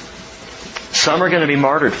 Some are going to be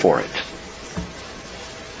martyred for it.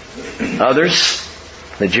 Others,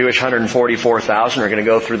 the Jewish 144,000, are going to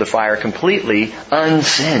go through the fire completely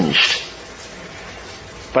unsinged.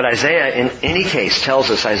 But Isaiah, in any case, tells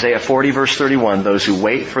us, Isaiah 40 verse 31, those who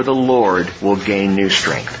wait for the Lord will gain new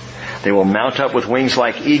strength. They will mount up with wings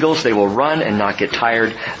like eagles. They will run and not get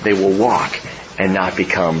tired. They will walk and not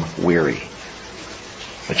become weary.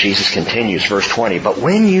 But Jesus continues, verse 20, but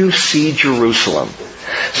when you see Jerusalem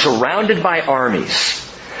surrounded by armies,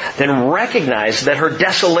 then recognize that her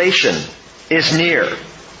desolation is near.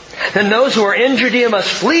 Then those who are in Judea must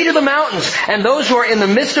flee to the mountains, and those who are in the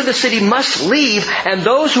midst of the city must leave, and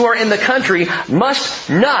those who are in the country must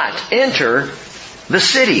not enter the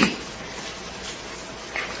city.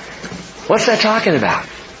 What's that talking about?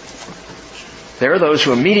 There are those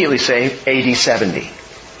who immediately say AD 70.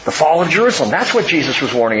 The fall of Jerusalem. That's what Jesus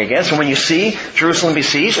was warning against. And when you see Jerusalem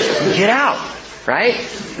besieged, get out. Right?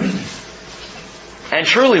 And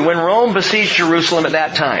truly, when Rome besieged Jerusalem at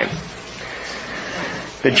that time,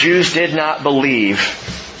 the Jews did not believe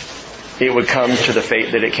it would come to the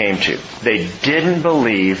fate that it came to. They didn't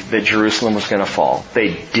believe that Jerusalem was going to fall.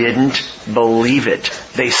 They didn't believe it.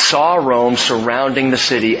 They saw Rome surrounding the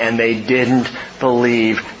city, and they didn't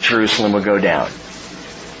believe Jerusalem would go down.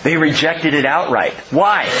 They rejected it outright.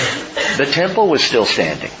 Why? The temple was still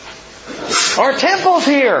standing. Our temple's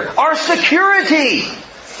here. Our security.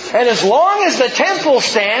 And as long as the temple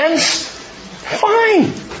stands,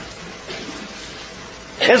 fine.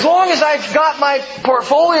 As long as I've got my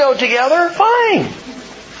portfolio together, fine.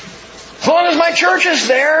 As long as my church is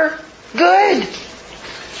there, good.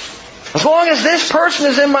 As long as this person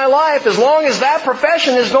is in my life, as long as that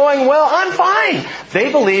profession is going well, I'm fine.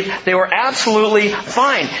 They believed they were absolutely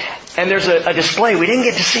fine. And there's a display. We didn't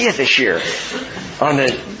get to see it this year on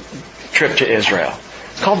the trip to Israel.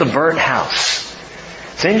 It's called the Burnt House.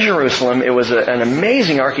 It's in Jerusalem. It was an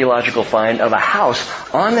amazing archaeological find of a house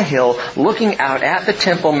on the hill looking out at the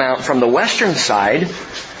Temple Mount from the western side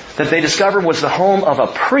that they discovered was the home of a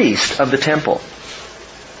priest of the temple.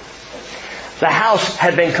 The house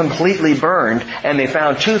had been completely burned, and they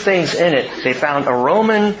found two things in it. They found a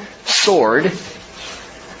Roman sword,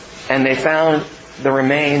 and they found the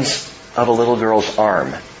remains of a little girl's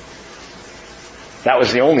arm. That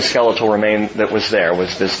was the only skeletal remain that was there,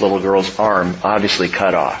 was this little girl's arm, obviously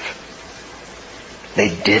cut off. They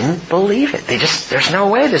didn't believe it. There's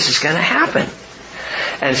no way this is going to happen.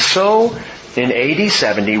 And so, in AD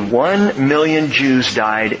 70, 1 million Jews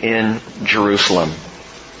died in Jerusalem.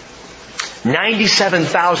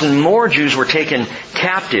 97,000 more Jews were taken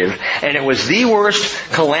captive, and it was the worst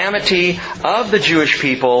calamity of the Jewish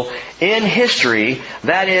people in history,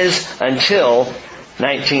 that is, until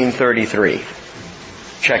 1933.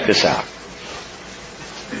 Check this out.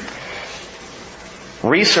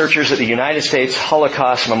 Researchers at the United States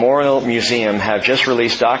Holocaust Memorial Museum have just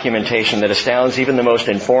released documentation that astounds even the most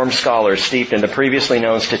informed scholars steeped in the previously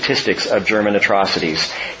known statistics of German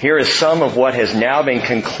atrocities. Here is some of what has now been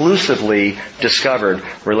conclusively discovered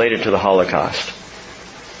related to the Holocaust.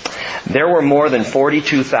 There were more than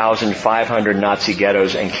 42,500 Nazi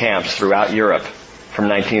ghettos and camps throughout Europe from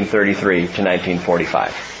 1933 to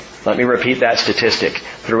 1945. Let me repeat that statistic.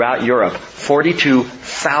 Throughout Europe,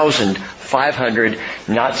 42,500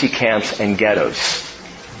 Nazi camps and ghettos.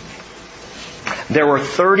 There were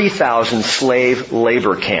 30,000 slave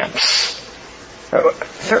labor camps.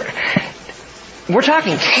 We're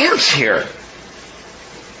talking camps here.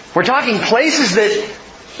 We're talking places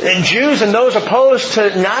that Jews and those opposed to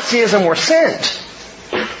Nazism were sent.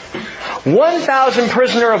 1,000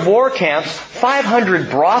 prisoner of war camps,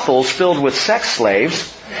 500 brothels filled with sex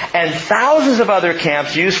slaves, and thousands of other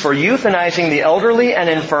camps used for euthanizing the elderly and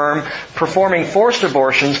infirm, performing forced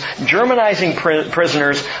abortions, Germanizing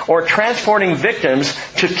prisoners, or transporting victims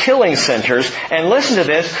to killing centers. And listen to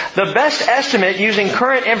this, the best estimate using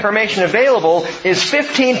current information available is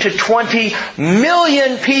 15 to 20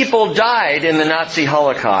 million people died in the Nazi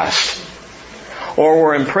Holocaust, or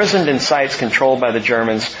were imprisoned in sites controlled by the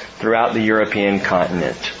Germans throughout the European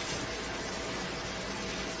continent.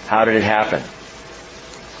 How did it happen?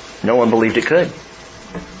 No one believed it could.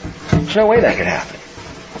 There's no way that could happen.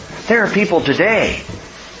 There are people today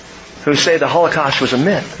who say the Holocaust was a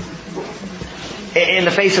myth in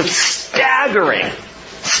the face of staggering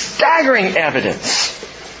evidence.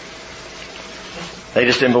 They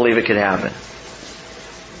just didn't believe it could happen.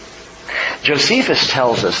 Josephus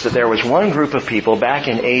tells us that there was one group of people back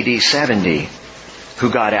in AD 70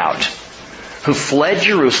 who got out, who fled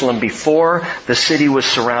Jerusalem before the city was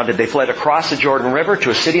surrounded. They fled across the Jordan River to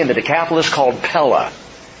a city in the Decapolis called Pella,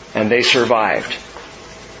 and they survived.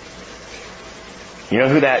 You know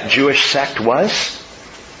who that Jewish sect was?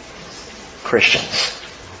 Christians.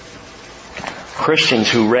 Christians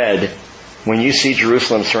who read, "When you see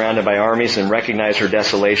Jerusalem surrounded by armies and recognize her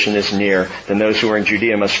desolation is near, then those who are in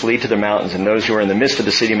Judea must flee to the mountains, and those who are in the midst of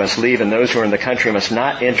the city must leave, and those who are in the country must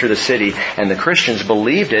not enter the city." And the Christians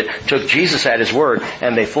believed it, took Jesus at His word,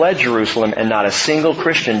 and they fled Jerusalem, and not a single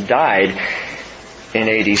Christian died in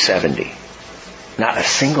AD 70. Not a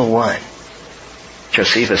single one.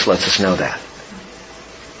 Josephus lets us know that.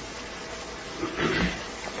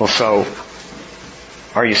 Well, so,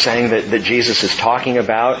 are you saying that Jesus is talking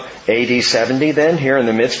about AD 70 then, here in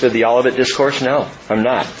the midst of the Olivet Discourse? No, I'm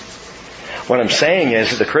not. What I'm saying is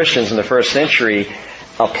that the Christians in the first century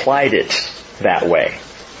applied it that way.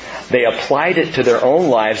 They applied it to their own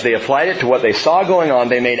lives. They applied it to what they saw going on.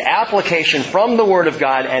 They made application from the Word of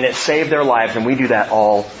God, and it saved their lives, and we do that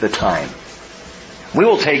all the time. We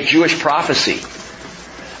will take Jewish prophecy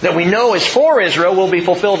that we know is for Israel, will be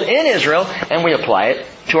fulfilled in Israel, and we apply it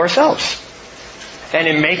to ourselves. And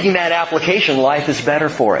in making that application, life is better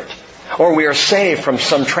for it. Or we are saved from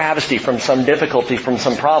some travesty, from some difficulty, from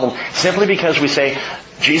some problem, simply because we say,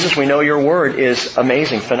 Jesus, we know your word is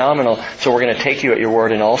amazing, phenomenal, so we're going to take you at your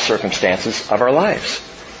word in all circumstances of our lives.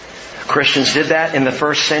 Christians did that in the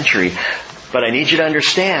first century. But I need you to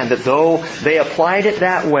understand that though they applied it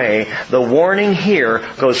that way, the warning here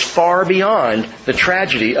goes far beyond the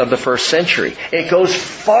tragedy of the first century. It goes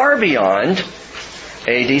far beyond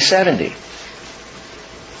AD 70.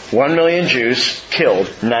 1 million Jews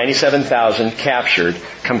killed, 97,000 captured,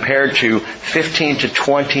 compared to 15 to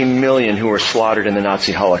 20 million who were slaughtered in the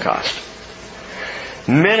Nazi Holocaust.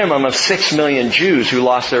 Minimum of 6 million Jews who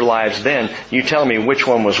lost their lives then. You tell me which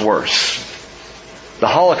one was worse. The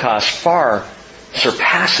Holocaust far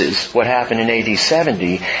surpasses what happened in AD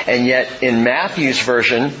 70, and yet in Matthew's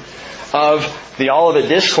version of the Olivet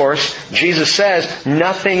Discourse, Jesus says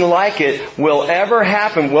nothing like it will ever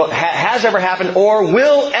happen, has ever happened, or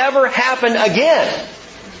will ever happen again.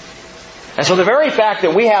 And so the very fact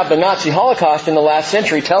that we have the Nazi Holocaust in the last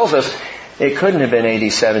century tells us it couldn't have been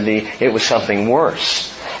AD 70, it was something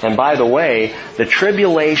worse. And by the way, the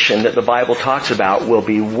tribulation that the Bible talks about will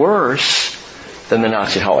be worse than the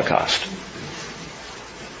Nazi Holocaust.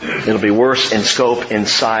 It'll be worse in scope, in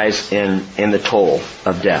size, in the toll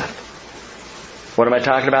of death. What am I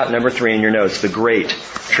talking about? Number 3 in your notes, the Great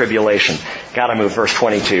Tribulation. Gotta move, verse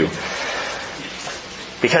 22.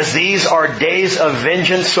 Because these are days of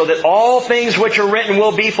vengeance, so that all things which are written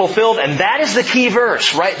will be fulfilled. And that is the key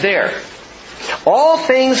verse right there. All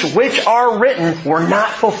things which are written were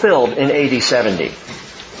not fulfilled in AD 70.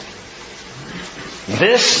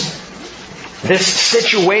 This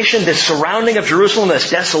situation, this surrounding of Jerusalem,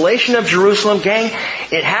 this desolation of Jerusalem, gang,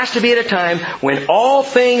 it has to be at a time when all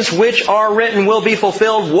things which are written will be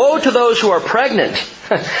fulfilled. Woe to those who are pregnant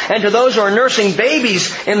and to those who are nursing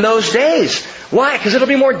babies in those days. Why? Because it'll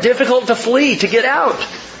be more difficult to flee, to get out.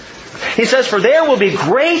 He says, for there will be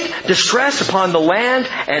great distress upon the land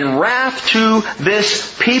and wrath to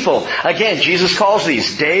this people. Again, Jesus calls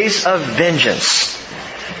these days of vengeance,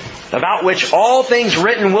 about which all things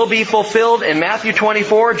written will be fulfilled. In Matthew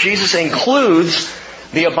 24, Jesus includes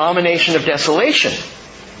the abomination of desolation.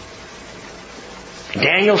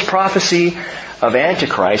 Daniel's prophecy of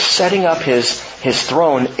Antichrist setting up his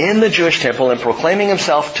throne in the Jewish temple and proclaiming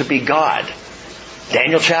himself to be God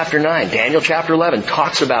Daniel chapter 9, Daniel chapter 11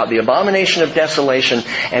 talks about the abomination of desolation,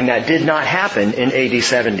 and that did not happen in AD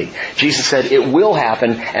 70. Jesus said it will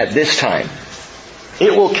happen at this time.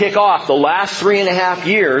 It will kick off the last 3.5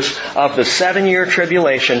 years of the 7-year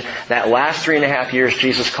tribulation. That last 3.5 years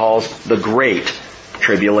Jesus calls the Great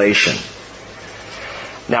Tribulation.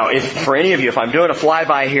 Now, for any of you, if I'm doing a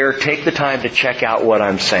flyby here, take the time to check out what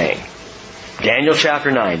I'm saying. Daniel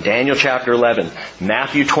chapter 9, Daniel chapter 11,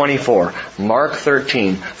 Matthew 24, Mark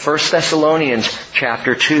 13, 1 Thessalonians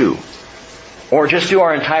chapter 2. Or just do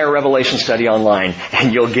our entire Revelation study online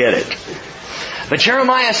and you'll get it. But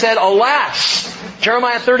Jeremiah said, alas,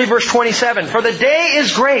 Jeremiah 30 verse 27, for the day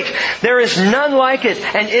is great, there is none like it,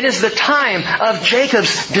 and it is the time of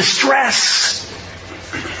Jacob's distress,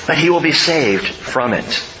 but he will be saved from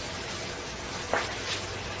it.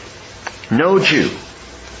 No Jew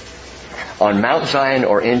on Mount Zion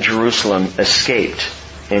or in Jerusalem escaped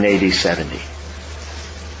in AD 70.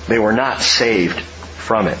 They were not saved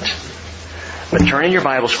from it. But turn in your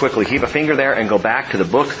Bibles quickly, keep a finger there, and go back to the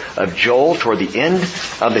book of Joel toward the end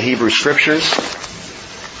of the Hebrew Scriptures.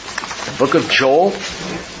 The book of Joel,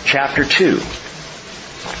 chapter 2.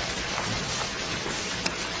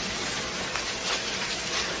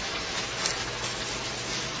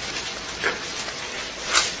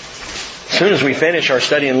 As soon as we finish our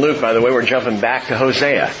study in Luke, by the way, we're jumping back to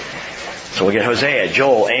Hosea. So we'll get Hosea,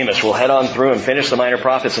 Joel, Amos. We'll head on through and finish the minor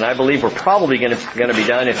prophets. And I believe we're probably going to be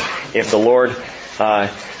done if the Lord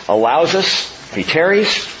allows us, if He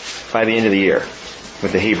tarries, by the end of the year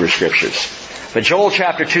with the Hebrew Scriptures. But Joel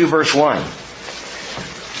chapter 2 verse 1.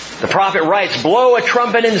 The prophet writes, blow a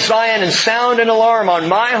trumpet in Zion and sound an alarm on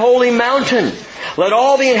my holy mountain. Let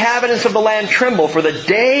all the inhabitants of the land tremble, for the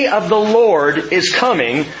day of the Lord is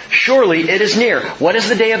coming. Surely it is near. What is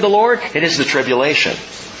the day of the Lord? It is the tribulation.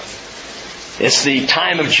 It's the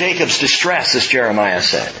time of Jacob's distress, as Jeremiah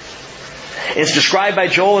said. It's described by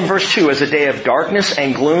Joel in verse 2 as a day of darkness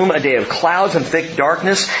and gloom, a day of clouds and thick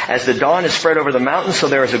darkness, as the dawn is spread over the mountains. So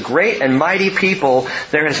there is a great and mighty people.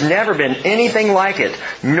 There has never been anything like it,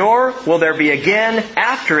 nor will there be again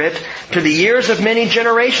after it to the years of many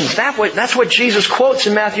generations. That's what Jesus quotes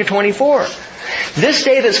in Matthew 24. This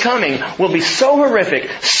day that's coming will be so horrific,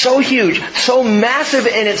 so huge, so massive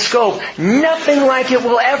in its scope, nothing like it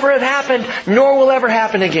will ever have happened, nor will ever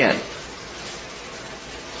happen again.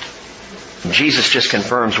 Jesus just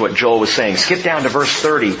confirms what Joel was saying. Skip down to verse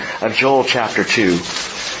 30 of Joel chapter 2.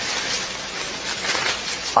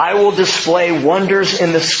 I will display wonders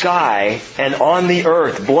in the sky and on the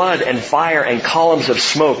earth, blood and fire and columns of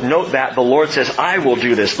smoke. Note that the Lord says, I will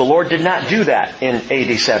do this. The Lord did not do that in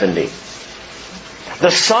AD 70. The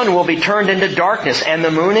sun will be turned into darkness and the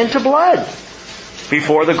moon into blood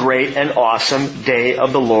before the great and awesome day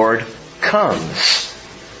of the Lord comes.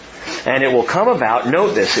 And it will come about,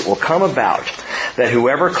 note this, it will come about that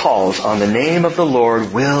whoever calls on the name of the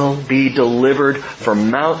Lord will be delivered from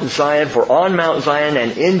Mount Zion. For on Mount Zion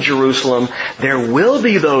and in Jerusalem there will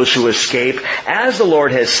be those who escape, as the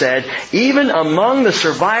Lord has said, even among the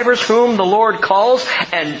survivors whom the Lord calls.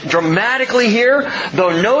 And dramatically here,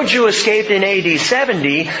 though no Jew escaped in AD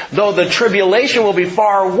 70, though the tribulation will be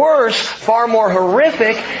far worse, far more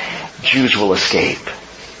horrific, Jews will escape.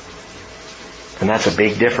 And that's a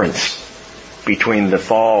big difference between the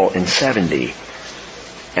fall in 70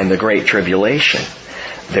 and the Great Tribulation.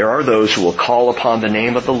 There are those who will call upon the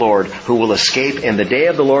name of the Lord who will escape. In the day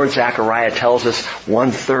of the Lord, Zechariah tells us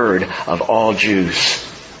 1/3 of all Jews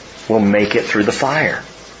will make it through the fire.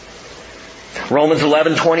 Romans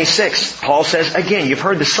 11:26, Paul says, again, you've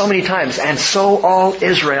heard this so many times, and so all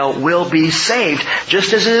Israel will be saved.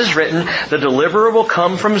 Just as it is written, the deliverer will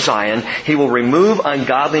come from Zion. He will remove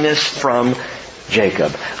ungodliness from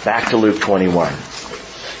Jacob. Back to Luke 21.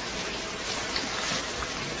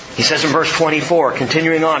 He says in verse 24,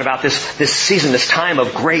 continuing on about this season, this time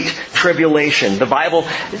of great tribulation. The Bible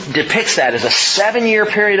depicts that as a 7-year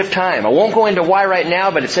period of time. I won't go into why right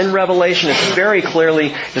now, but it's in Revelation. It's very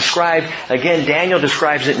clearly described. Again, Daniel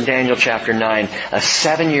describes it in Daniel chapter 9. A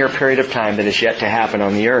 7-year period of time that is yet to happen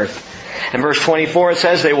on the earth. In verse 24 it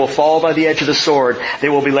says, they will fall by the edge of the sword. They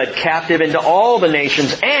will be led captive into all the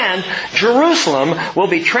nations, and Jerusalem will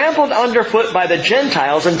be trampled underfoot by the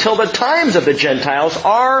Gentiles until the times of the Gentiles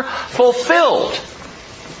are fulfilled.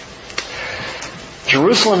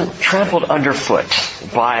 Jerusalem trampled underfoot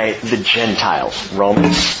by the Gentiles.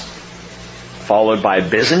 Romans, followed by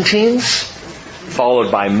Byzantines,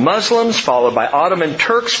 followed by Muslims, followed by Ottoman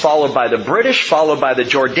Turks, followed by the British, followed by the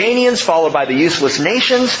Jordanians, followed by the useless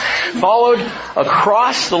nations, followed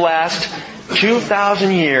across the last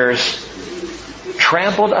 2,000 years,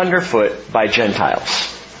 trampled underfoot by Gentiles.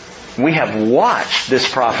 we have watched this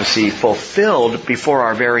prophecy fulfilled before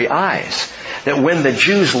our very eyes. That when the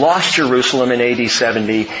Jews lost Jerusalem in AD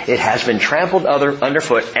 70, it has been trampled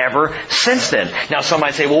underfoot ever since then. Now some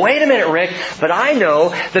might say, well, wait a minute, Rick, but I know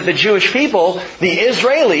that the Jewish people, the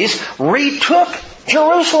Israelis, retook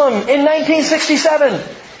Jerusalem in 1967,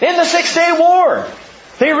 in the Six-Day War.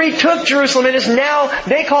 They retook Jerusalem. It is now,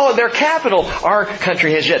 they call it their capital. Our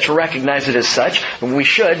country has yet to recognize it as such. We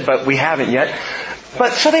should, but we haven't yet.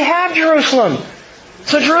 But so they have Jerusalem.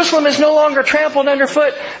 So Jerusalem is no longer trampled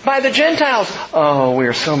underfoot by the Gentiles. Oh, we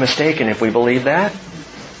are so mistaken if we believe that.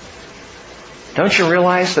 Don't you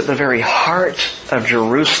realize that the very heart of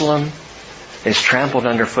Jerusalem is trampled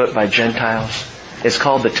underfoot by Gentiles? It's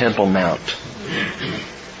called the Temple Mount.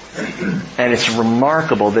 And it's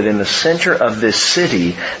remarkable that in the center of this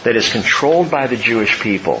city that is controlled by the Jewish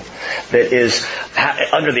people, that is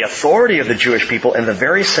under the authority of the Jewish people, in the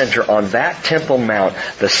very center on that Temple Mount,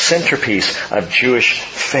 the centerpiece of Jewish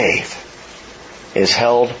faith is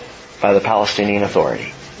held by the Palestinian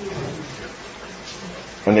Authority.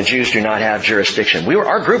 And the Jews do not have jurisdiction.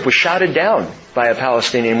 Our group was shouted down by a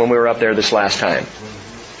Palestinian when we were up there this last time.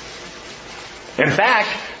 In fact,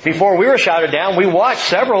 before we were shouted down, we watched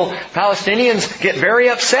several Palestinians get very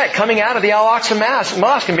upset coming out of the Al-Aqsa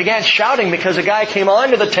Mosque and began shouting because a guy came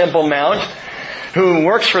onto the Temple Mount who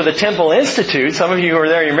works for the Temple Institute. Some of you who were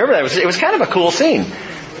there, you remember that. It was kind of a cool scene.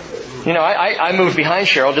 You know, I moved behind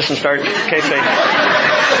Cheryl just in case they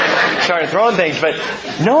started throwing things. But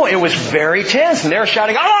no, it was very tense. And they were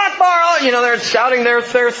shouting, Allah Akbar! You know, they're shouting their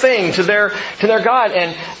thing to their God.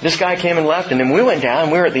 And this guy came and left. And then we went down.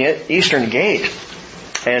 We were at the Eastern Gate.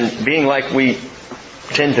 And being like we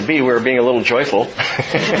tend to be, we were being a little joyful.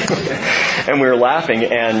 And we were laughing.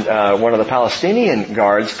 And one of the Palestinian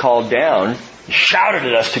guards called down, shouted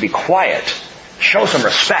at us to be quiet. Show some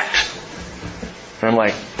respect. And I'm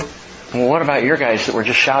like, well, what about your guys that were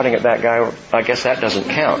just shouting at that guy? I guess that doesn't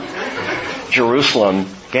count. Jerusalem,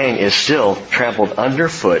 gang, is still trampled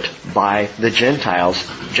underfoot by the Gentiles,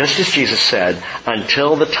 just as Jesus said,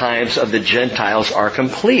 until the times of the Gentiles are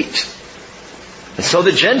complete. And so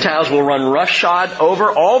the Gentiles will run roughshod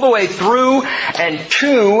over all the way through and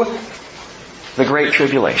to the Great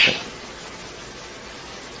Tribulation.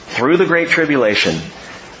 Through the Great Tribulation.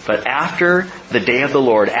 But after the day of the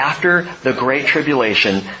Lord, after the Great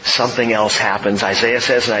Tribulation, something else happens. Isaiah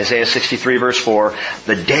says in Isaiah 63 verse 4,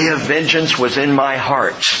 the day of vengeance was in my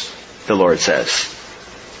heart, the Lord says.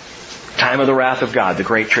 Time of the wrath of God, the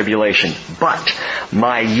Great Tribulation. But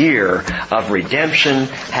my year of redemption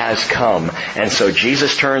has come. And so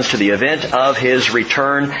Jesus turns to the event of His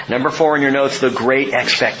return. Number 4 in your notes, the Great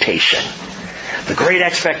Expectation. The Great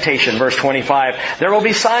Expectation, verse 25. There will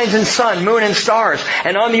be signs in sun, moon, and stars,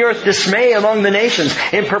 and on the earth dismay among the nations,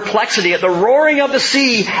 in perplexity at the roaring of the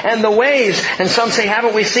sea and the waves. And some say,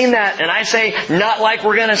 haven't we seen that? And I say, not like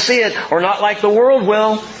we're going to see it, or not like the world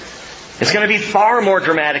will. It's going to be far more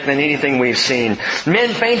dramatic than anything we've seen.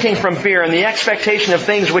 Men fainting from fear and the expectation of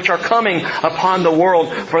things which are coming upon the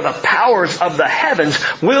world, for the powers of the heavens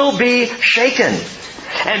will be shaken.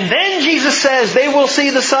 And then Jesus says they will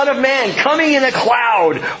see the Son of Man coming in a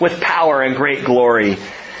cloud with power and great glory.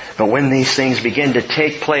 But when these things begin to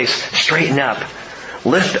take place, straighten up.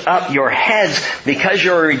 Lift up your heads because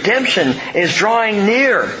your redemption is drawing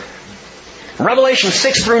near. Revelation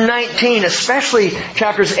 6 through 19, especially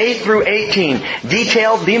chapters 8 through 18,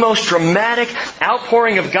 detailed the most dramatic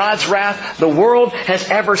outpouring of God's wrath the world has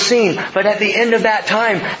ever seen. But at the end of that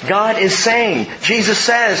time, God is saying, Jesus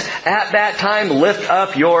says, at that time, lift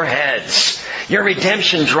up your heads. Your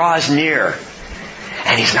redemption draws near.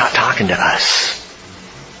 And He's not talking to us.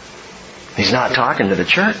 He's not talking to the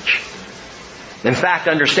church. In fact,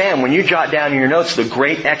 understand, when you jot down in your notes the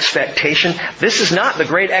Great Expectation, this is not the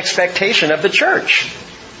Great Expectation of the church.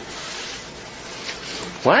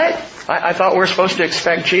 What? I thought we were supposed to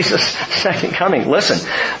expect Jesus' second coming. Listen,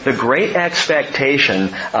 the Great Expectation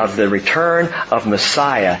of the return of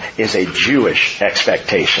Messiah is a Jewish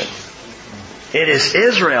expectation. It is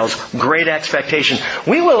Israel's great expectation.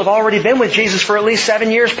 We will have already been with Jesus for at least 7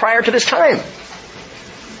 years prior to this time.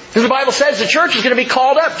 Because the Bible says the church is going to be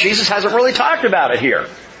called up. Jesus hasn't really talked about it here.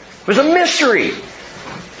 It was a mystery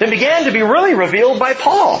that began to be really revealed by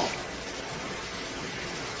Paul.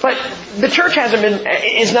 But the church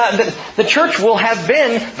the church will have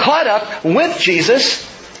been caught up with Jesus,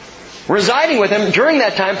 residing with Him during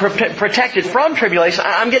that time, protected from tribulation.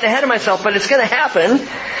 I'm getting ahead of myself, but it's going to happen.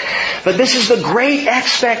 But this is the great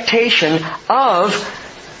expectation of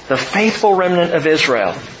the faithful remnant of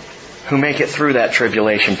Israel who make it through that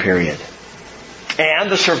tribulation period.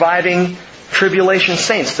 And the surviving tribulation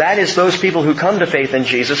saints. That is those people who come to faith in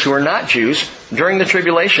Jesus who are not Jews during the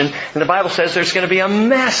tribulation. And the Bible says there's going to be a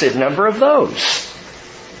massive number of those.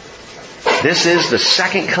 This is the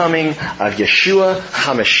second coming of Yeshua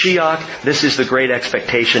HaMashiach. This is the great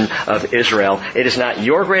expectation of Israel. It is not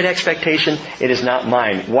your great expectation. It is not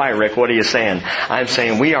mine. Why, Rick? What are you saying? I'm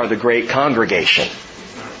saying we are the great congregation.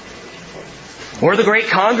 We're the great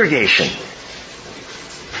congregation.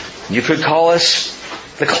 You could call us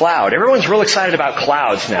the cloud. Everyone's real excited about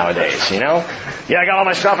clouds nowadays, you know? Yeah, I got all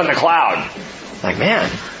my stuff in the cloud. Like, man,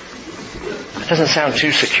 that doesn't sound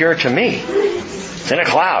too secure to me. It's in a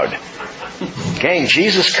cloud. Gang,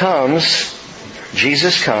 Jesus comes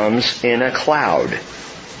in a cloud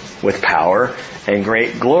with power and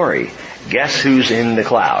great glory. Guess who's in the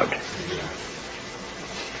cloud?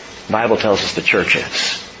 The Bible tells us the church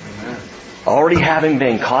is. Already having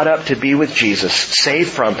been caught up to be with Jesus, saved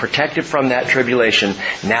from, protected from that tribulation,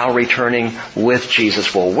 now returning with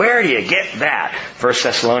Jesus. Well, where do you get that? 1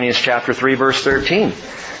 Thessalonians chapter 3, verse 13.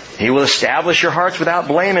 He will establish your hearts without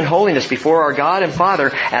blame and holiness before our God and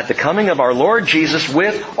Father at the coming of our Lord Jesus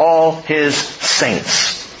with all His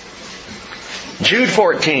saints. Jude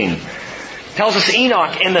 14 tells us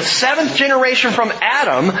Enoch in the 7th generation from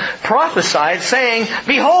Adam prophesied saying,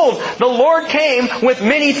 "Behold, the Lord came with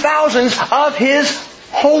many thousands of His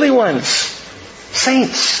holy ones."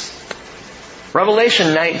 Saints.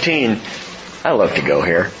 Revelation 19. I love to go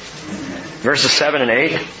here. Verses 7 and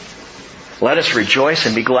 8. "Let us rejoice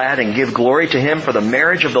and be glad and give glory to Him, for the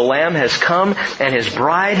marriage of the Lamb has come, and His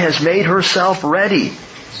bride has made herself ready.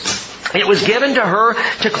 It was given to her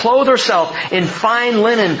to clothe herself in fine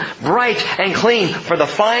linen, bright and clean. For the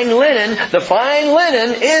fine linen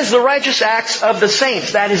is the righteous acts of the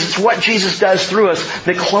saints." That is what Jesus does through us,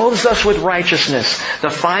 that clothes us with righteousness. The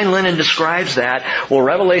fine linen describes that. Well,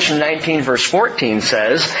 Revelation 19 verse 14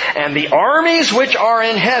 says, "And the armies which are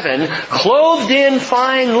in heaven, clothed in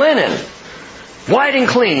fine linen, white and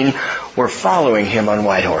clean, were following Him on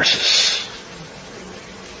white horses."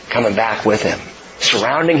 Coming back with Him.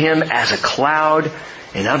 Surrounding Him as a cloud.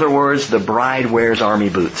 In other words, the bride wears army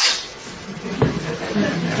boots.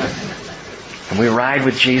 And we ride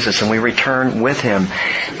with Jesus and we return with Him.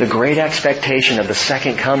 The great expectation of the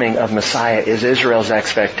second coming of Messiah is Israel's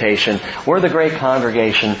expectation. We're the great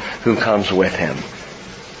congregation who comes with Him.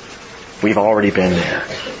 We've already been there.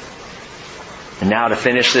 And now to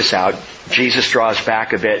finish this out, Jesus draws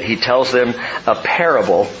back a bit. He tells them a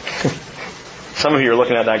parable. Some of you are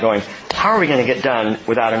looking at that going, how are we going to get done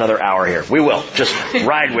without another hour here? We will. Just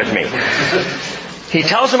ride with me. He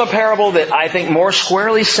tells them a parable that I think more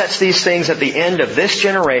squarely sets these things at the end of this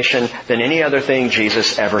generation than any other thing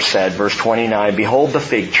Jesus ever said. Verse 29, "Behold the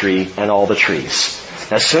fig tree and all the trees.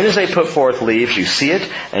 As soon as they put forth leaves, you see it,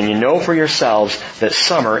 and you know for yourselves that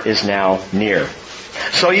summer is now near.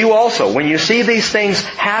 So you also, when you see these things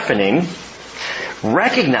happening,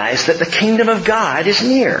 recognize that the kingdom of God is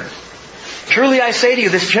near. Truly I say to you,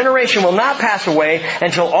 this generation will not pass away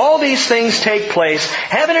until all these things take place.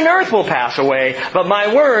 Heaven and earth will pass away, but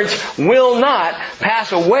my words will not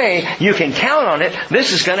pass away. You can count on it.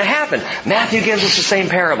 This is going to happen." Matthew gives us the same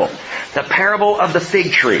parable. The parable of the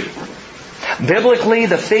fig tree. Biblically,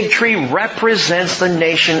 the fig tree represents the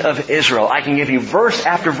nation of Israel. I can give you verse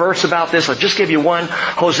after verse about this. I'll just give you one.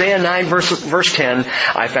 Hosea 9 verse 10.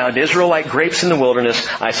 "I found Israel like grapes in the wilderness.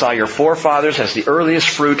 I saw your forefathers as the earliest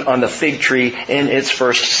fruit on the fig tree in its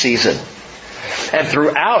first season." And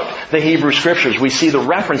throughout the Hebrew Scriptures, we see the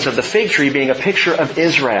reference of the fig tree being a picture of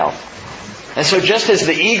Israel. And so just as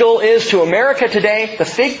the eagle is to America today, the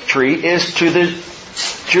fig tree is to the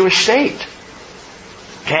Jewish state.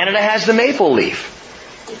 Canada has the maple leaf.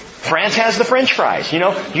 France has the French fries.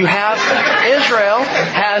 You have Israel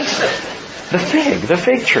has the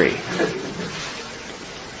fig tree.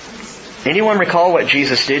 Anyone recall what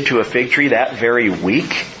Jesus did to a fig tree that very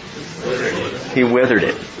week? He withered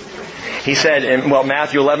it. He said in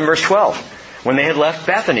Matthew 11 verse 12, "When they had left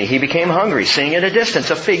Bethany, He became hungry, seeing at a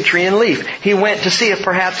distance a fig tree and leaf. He went to see if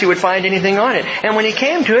perhaps He would find anything on it. And when He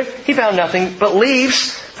came to it, He found nothing but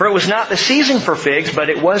leaves. For it was not the season for figs, but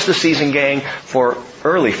it was the season, gang, for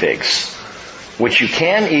early figs, which you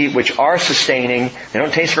can eat, which are sustaining. They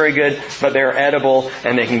don't taste very good, but they're edible,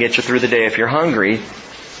 and they can get you through the day if you're hungry.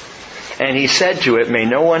 And He said to it, 'May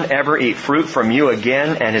no one ever eat fruit from you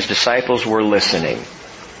again.' And His disciples were listening."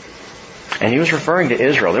 And He was referring to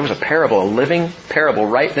Israel. There was a parable, a living parable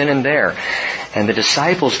right then and there. And the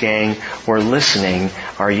disciples, gang, were listening.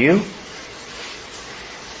 Are you?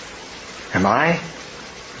 Am I?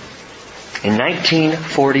 In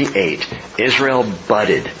 1948, Israel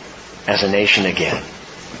budded as a nation again.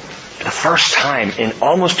 For the first time in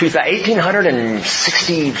almost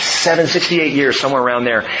 1867, 68 years, somewhere around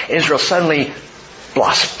there, Israel suddenly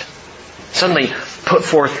blossomed. Suddenly put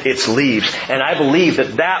forth its leaves. And I believe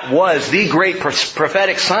that that was the great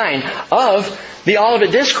prophetic sign of the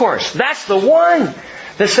Olivet Discourse. That's the one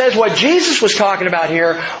that says what Jesus was talking about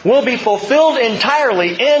here will be fulfilled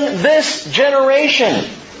entirely in this generation.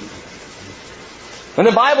 When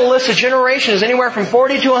the Bible lists a generation as anywhere from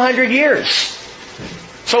 40 to 100 years.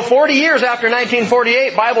 So 40 years after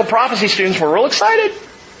 1948, Bible prophecy students were real excited.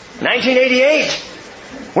 1988.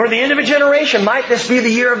 We're at the end of a generation. Might this be the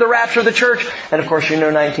year of the rapture of the church? And of course you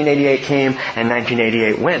know 1988 came and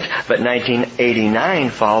 1988 went. But 1989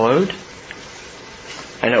 followed.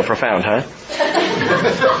 I know, profound, huh?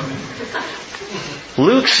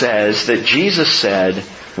 Luke says that Jesus said,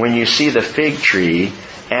 when you see the fig tree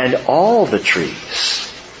and all the trees.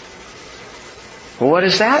 Well, what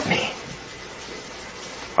does that mean?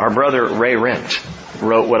 Our brother Ray Rent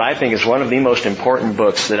wrote what I think is one of the most important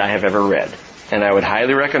books that I have ever read. And I would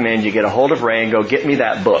highly recommend you get a hold of Ray and go get me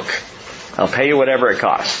that book. I'll pay you whatever it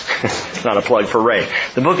costs. It's not a plug for Ray.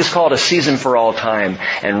 The book is called A Season for All Time.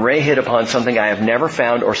 And Ray hit upon something I have never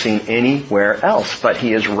found or seen anywhere else. But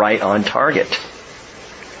he is right on target.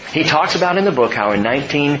 He talks about in the book how in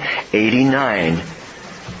 1989,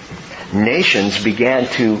 nations began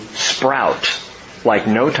to sprout like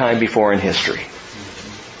no time before in history.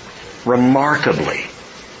 Remarkably,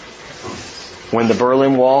 when the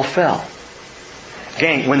Berlin Wall fell.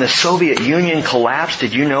 Gang, when the Soviet Union collapsed,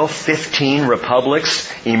 did you know 15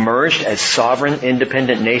 republics emerged as sovereign,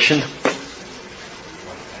 independent nations?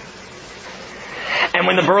 And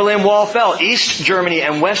when the Berlin Wall fell, East Germany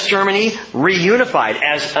and West Germany reunified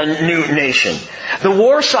as a new nation. The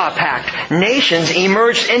Warsaw Pact, nations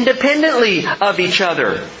emerged independently of each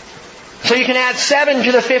other. So you can add 7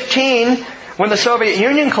 to the 15 when the Soviet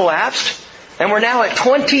Union collapsed, and we're now at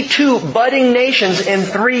 22 budding nations in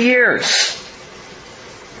 3 years.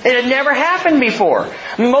 It had never happened before.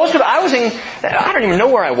 I don't even know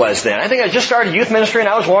where I was then. I think I just started youth ministry and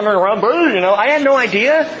I was wandering around, I had no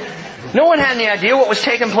idea. No one had any idea what was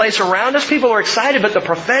taking place around us. People were excited, but the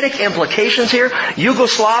prophetic implications here,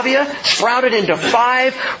 Yugoslavia sprouted into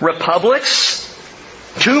 5 republics.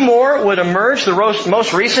 2 more would emerge. The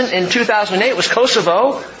most recent in 2008 was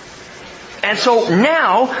Kosovo. And so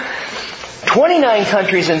now, 29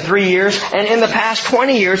 countries in 3 years, and in the past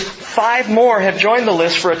 20 years, 5 more have joined the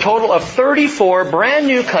list for a total of 34 brand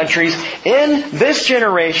new countries in this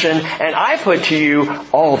generation, and I put to you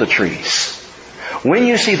all the trees. When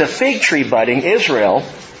you see the fig tree budding, Israel,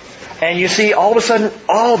 and you see all of a sudden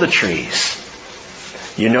all the trees,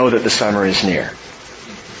 you know that the summer is near.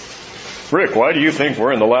 Rick, why do you think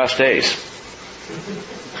we're in the last days?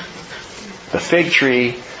 The fig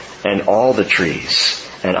tree and all the trees.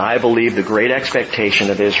 And I believe the great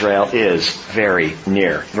expectation of Israel is very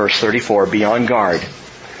near. Verse 34, be on guard,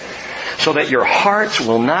 so that your hearts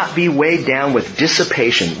will not be weighed down with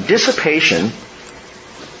dissipation. Dissipation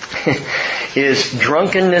is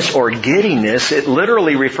drunkenness or giddiness. It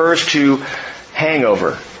literally refers to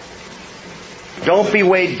hangover. Don't be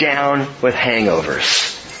weighed down with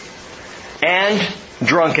hangovers. And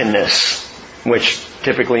drunkenness, which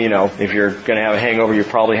typically, if you're going to have a hangover, you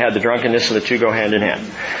probably had the drunkenness, so the two go hand in hand.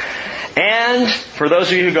 And for those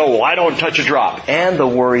of you who go, well, I don't touch a drop. And the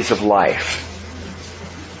worries of life.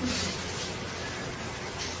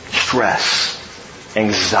 Stress.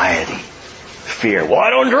 Anxiety. Fear. Well, I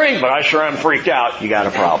don't drink, but I sure am freaked out. You got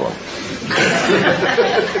a problem.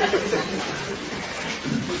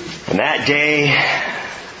 And that day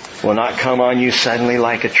will not come on you suddenly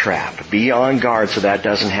like a trap. Be on guard so that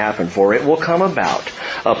doesn't happen, for it will come about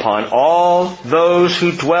upon all those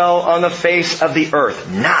who dwell on the face of the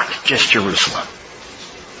earth, not just Jerusalem.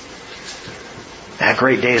 That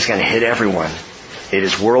great day is going to hit everyone. It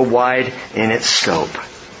is worldwide in its scope.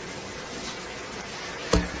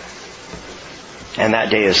 And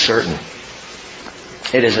that day is certain.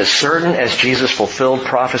 It is as certain as Jesus fulfilled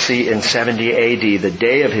prophecy in 70 AD. The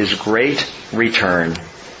day of His great return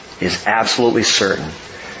is absolutely certain.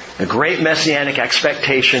 The great messianic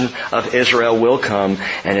expectation of Israel will come.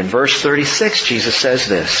 And in verse 36, Jesus says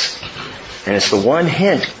this. And it's the one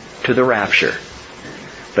hint to the rapture.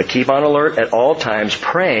 But keep on alert at all times,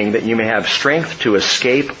 praying that you may have strength to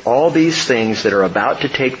escape all these things that are about to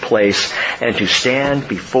take place and to stand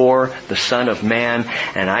before the Son of Man.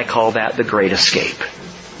 And I call that the Great Escape.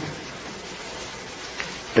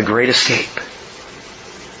 The Great Escape.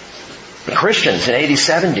 The Christians in AD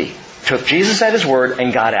 70 took Jesus at His word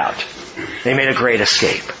and got out. They made a great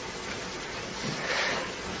escape.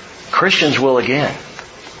 Christians will again.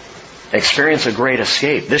 experience a great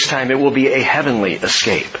escape. This time it will be a heavenly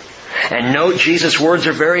escape. And note, Jesus' words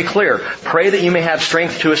are very clear. Pray that you may have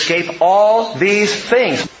strength to escape all these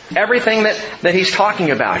things. Everything that He's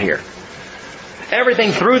talking about here.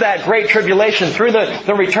 Everything through that great tribulation, through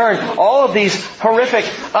the return, all of these horrific,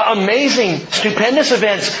 amazing, stupendous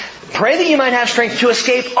events. Pray that you might have strength to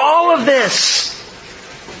escape all of this.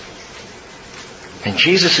 And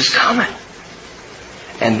Jesus is coming.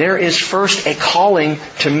 And there is first a calling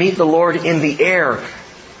to meet the Lord in the air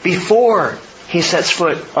before He sets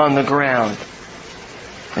foot on the ground.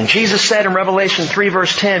 And Jesus said in Revelation 3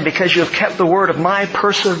 verse 10, because you have kept the word of my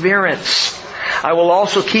perseverance, I will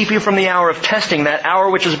also keep you from the hour of testing, that hour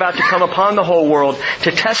which is about to come upon the whole world,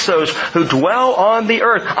 to test those who dwell on the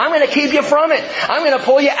earth. I'm going to keep you from it. I'm going to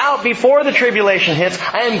pull you out before the tribulation hits.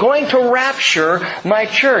 I am going to rapture my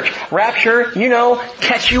church. Rapture,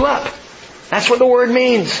 catch you up. That's what the word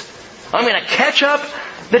means. I'm going to catch up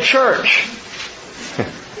the church.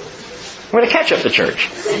 I'm going to catch up the church.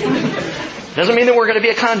 Doesn't mean that we're going to be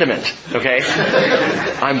a condiment, okay?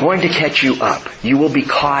 I'm going to catch you up. You will be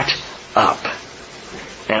caught up.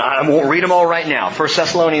 And I won't read them all right now. 1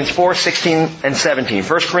 Thessalonians 4, 16 and 17.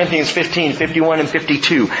 1 Corinthians 15, 51 and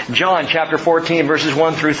 52. John chapter 14, verses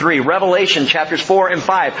 1 through 3. Revelation chapters 4 and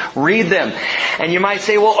 5. Read them. And you might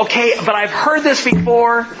say, well, okay, but I've heard this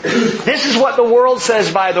before. This is what the world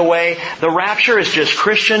says, by the way. The rapture is just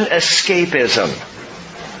Christian escapism.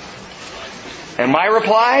 And my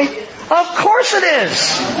reply? Of course it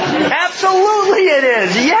is. Absolutely it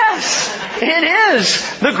is. Yes, it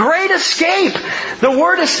is. The great escape. The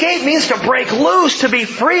word escape means to break loose, to be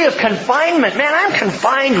free of confinement. Man, I'm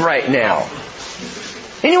confined right now.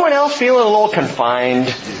 Anyone else feeling a little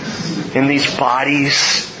confined in these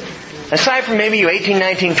bodies? Aside from maybe you 18,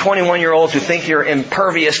 19, 21-year-olds who think you're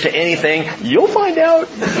impervious to anything, you'll find out.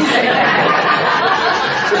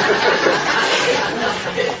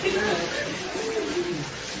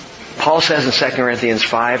 Paul says in 2 Corinthians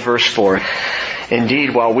 5, verse 4,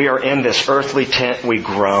 indeed, while we are in this earthly tent, we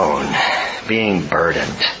groan, being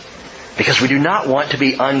burdened. Because we do not want to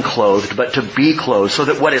be unclothed, but to be clothed, so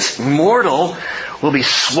that what is mortal will be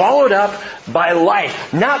swallowed up by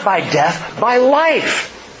life. Not by death, by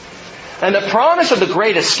life. And the promise of the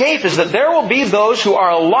great escape is that there will be those who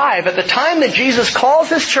are alive at the time that Jesus calls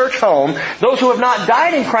His church home, those who have not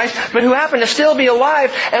died in Christ, but who happen to still be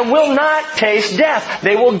alive and will not taste death.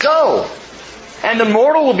 They will go. And the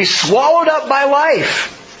mortal will be swallowed up by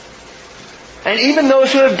life. And even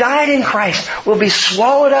those who have died in Christ will be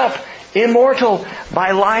swallowed up, immortal,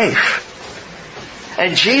 by life.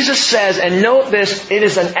 And Jesus says, and note this, it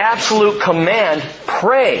is an absolute command,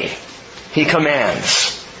 pray, He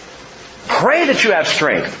commands. Pray that you have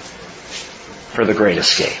strength for the great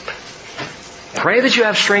escape. Pray that you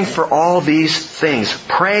have strength for all these things.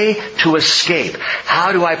 Pray to escape.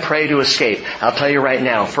 How do I pray to escape? I'll tell you right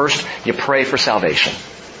now. First, you pray for salvation.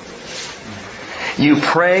 You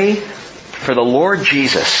pray for the Lord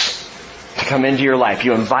Jesus to come into your life.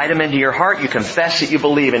 You invite Him into your heart. You confess that you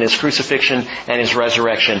believe in His crucifixion and His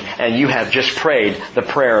resurrection. And you have just prayed the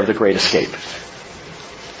prayer of the great escape.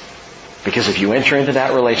 Because if you enter into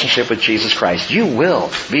that relationship with Jesus Christ, you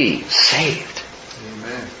will be saved.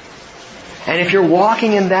 Amen. And if you're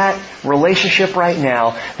walking in that relationship right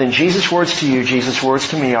now, then Jesus' words to you, Jesus' words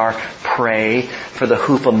to me are, pray for the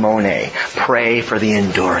hupomone. Pray for the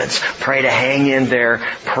endurance. Pray to hang in there.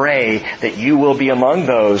 Pray that you will be among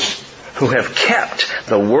those who have kept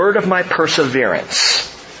the word of my perseverance.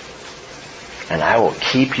 And I will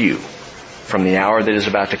keep you from the hour that is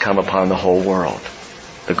about to come upon the whole world.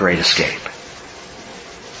 The great escape.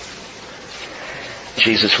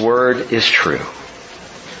 Jesus' word is true.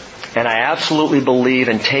 And I absolutely believe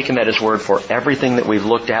and take Him at His word for everything that we've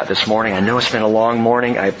looked at this morning. I know it's been a long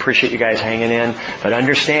morning. I appreciate you guys hanging in. But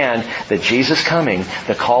understand that Jesus coming,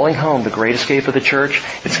 the calling home, the great escape of the church,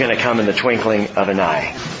 it's going to come in the twinkling of an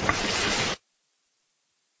eye.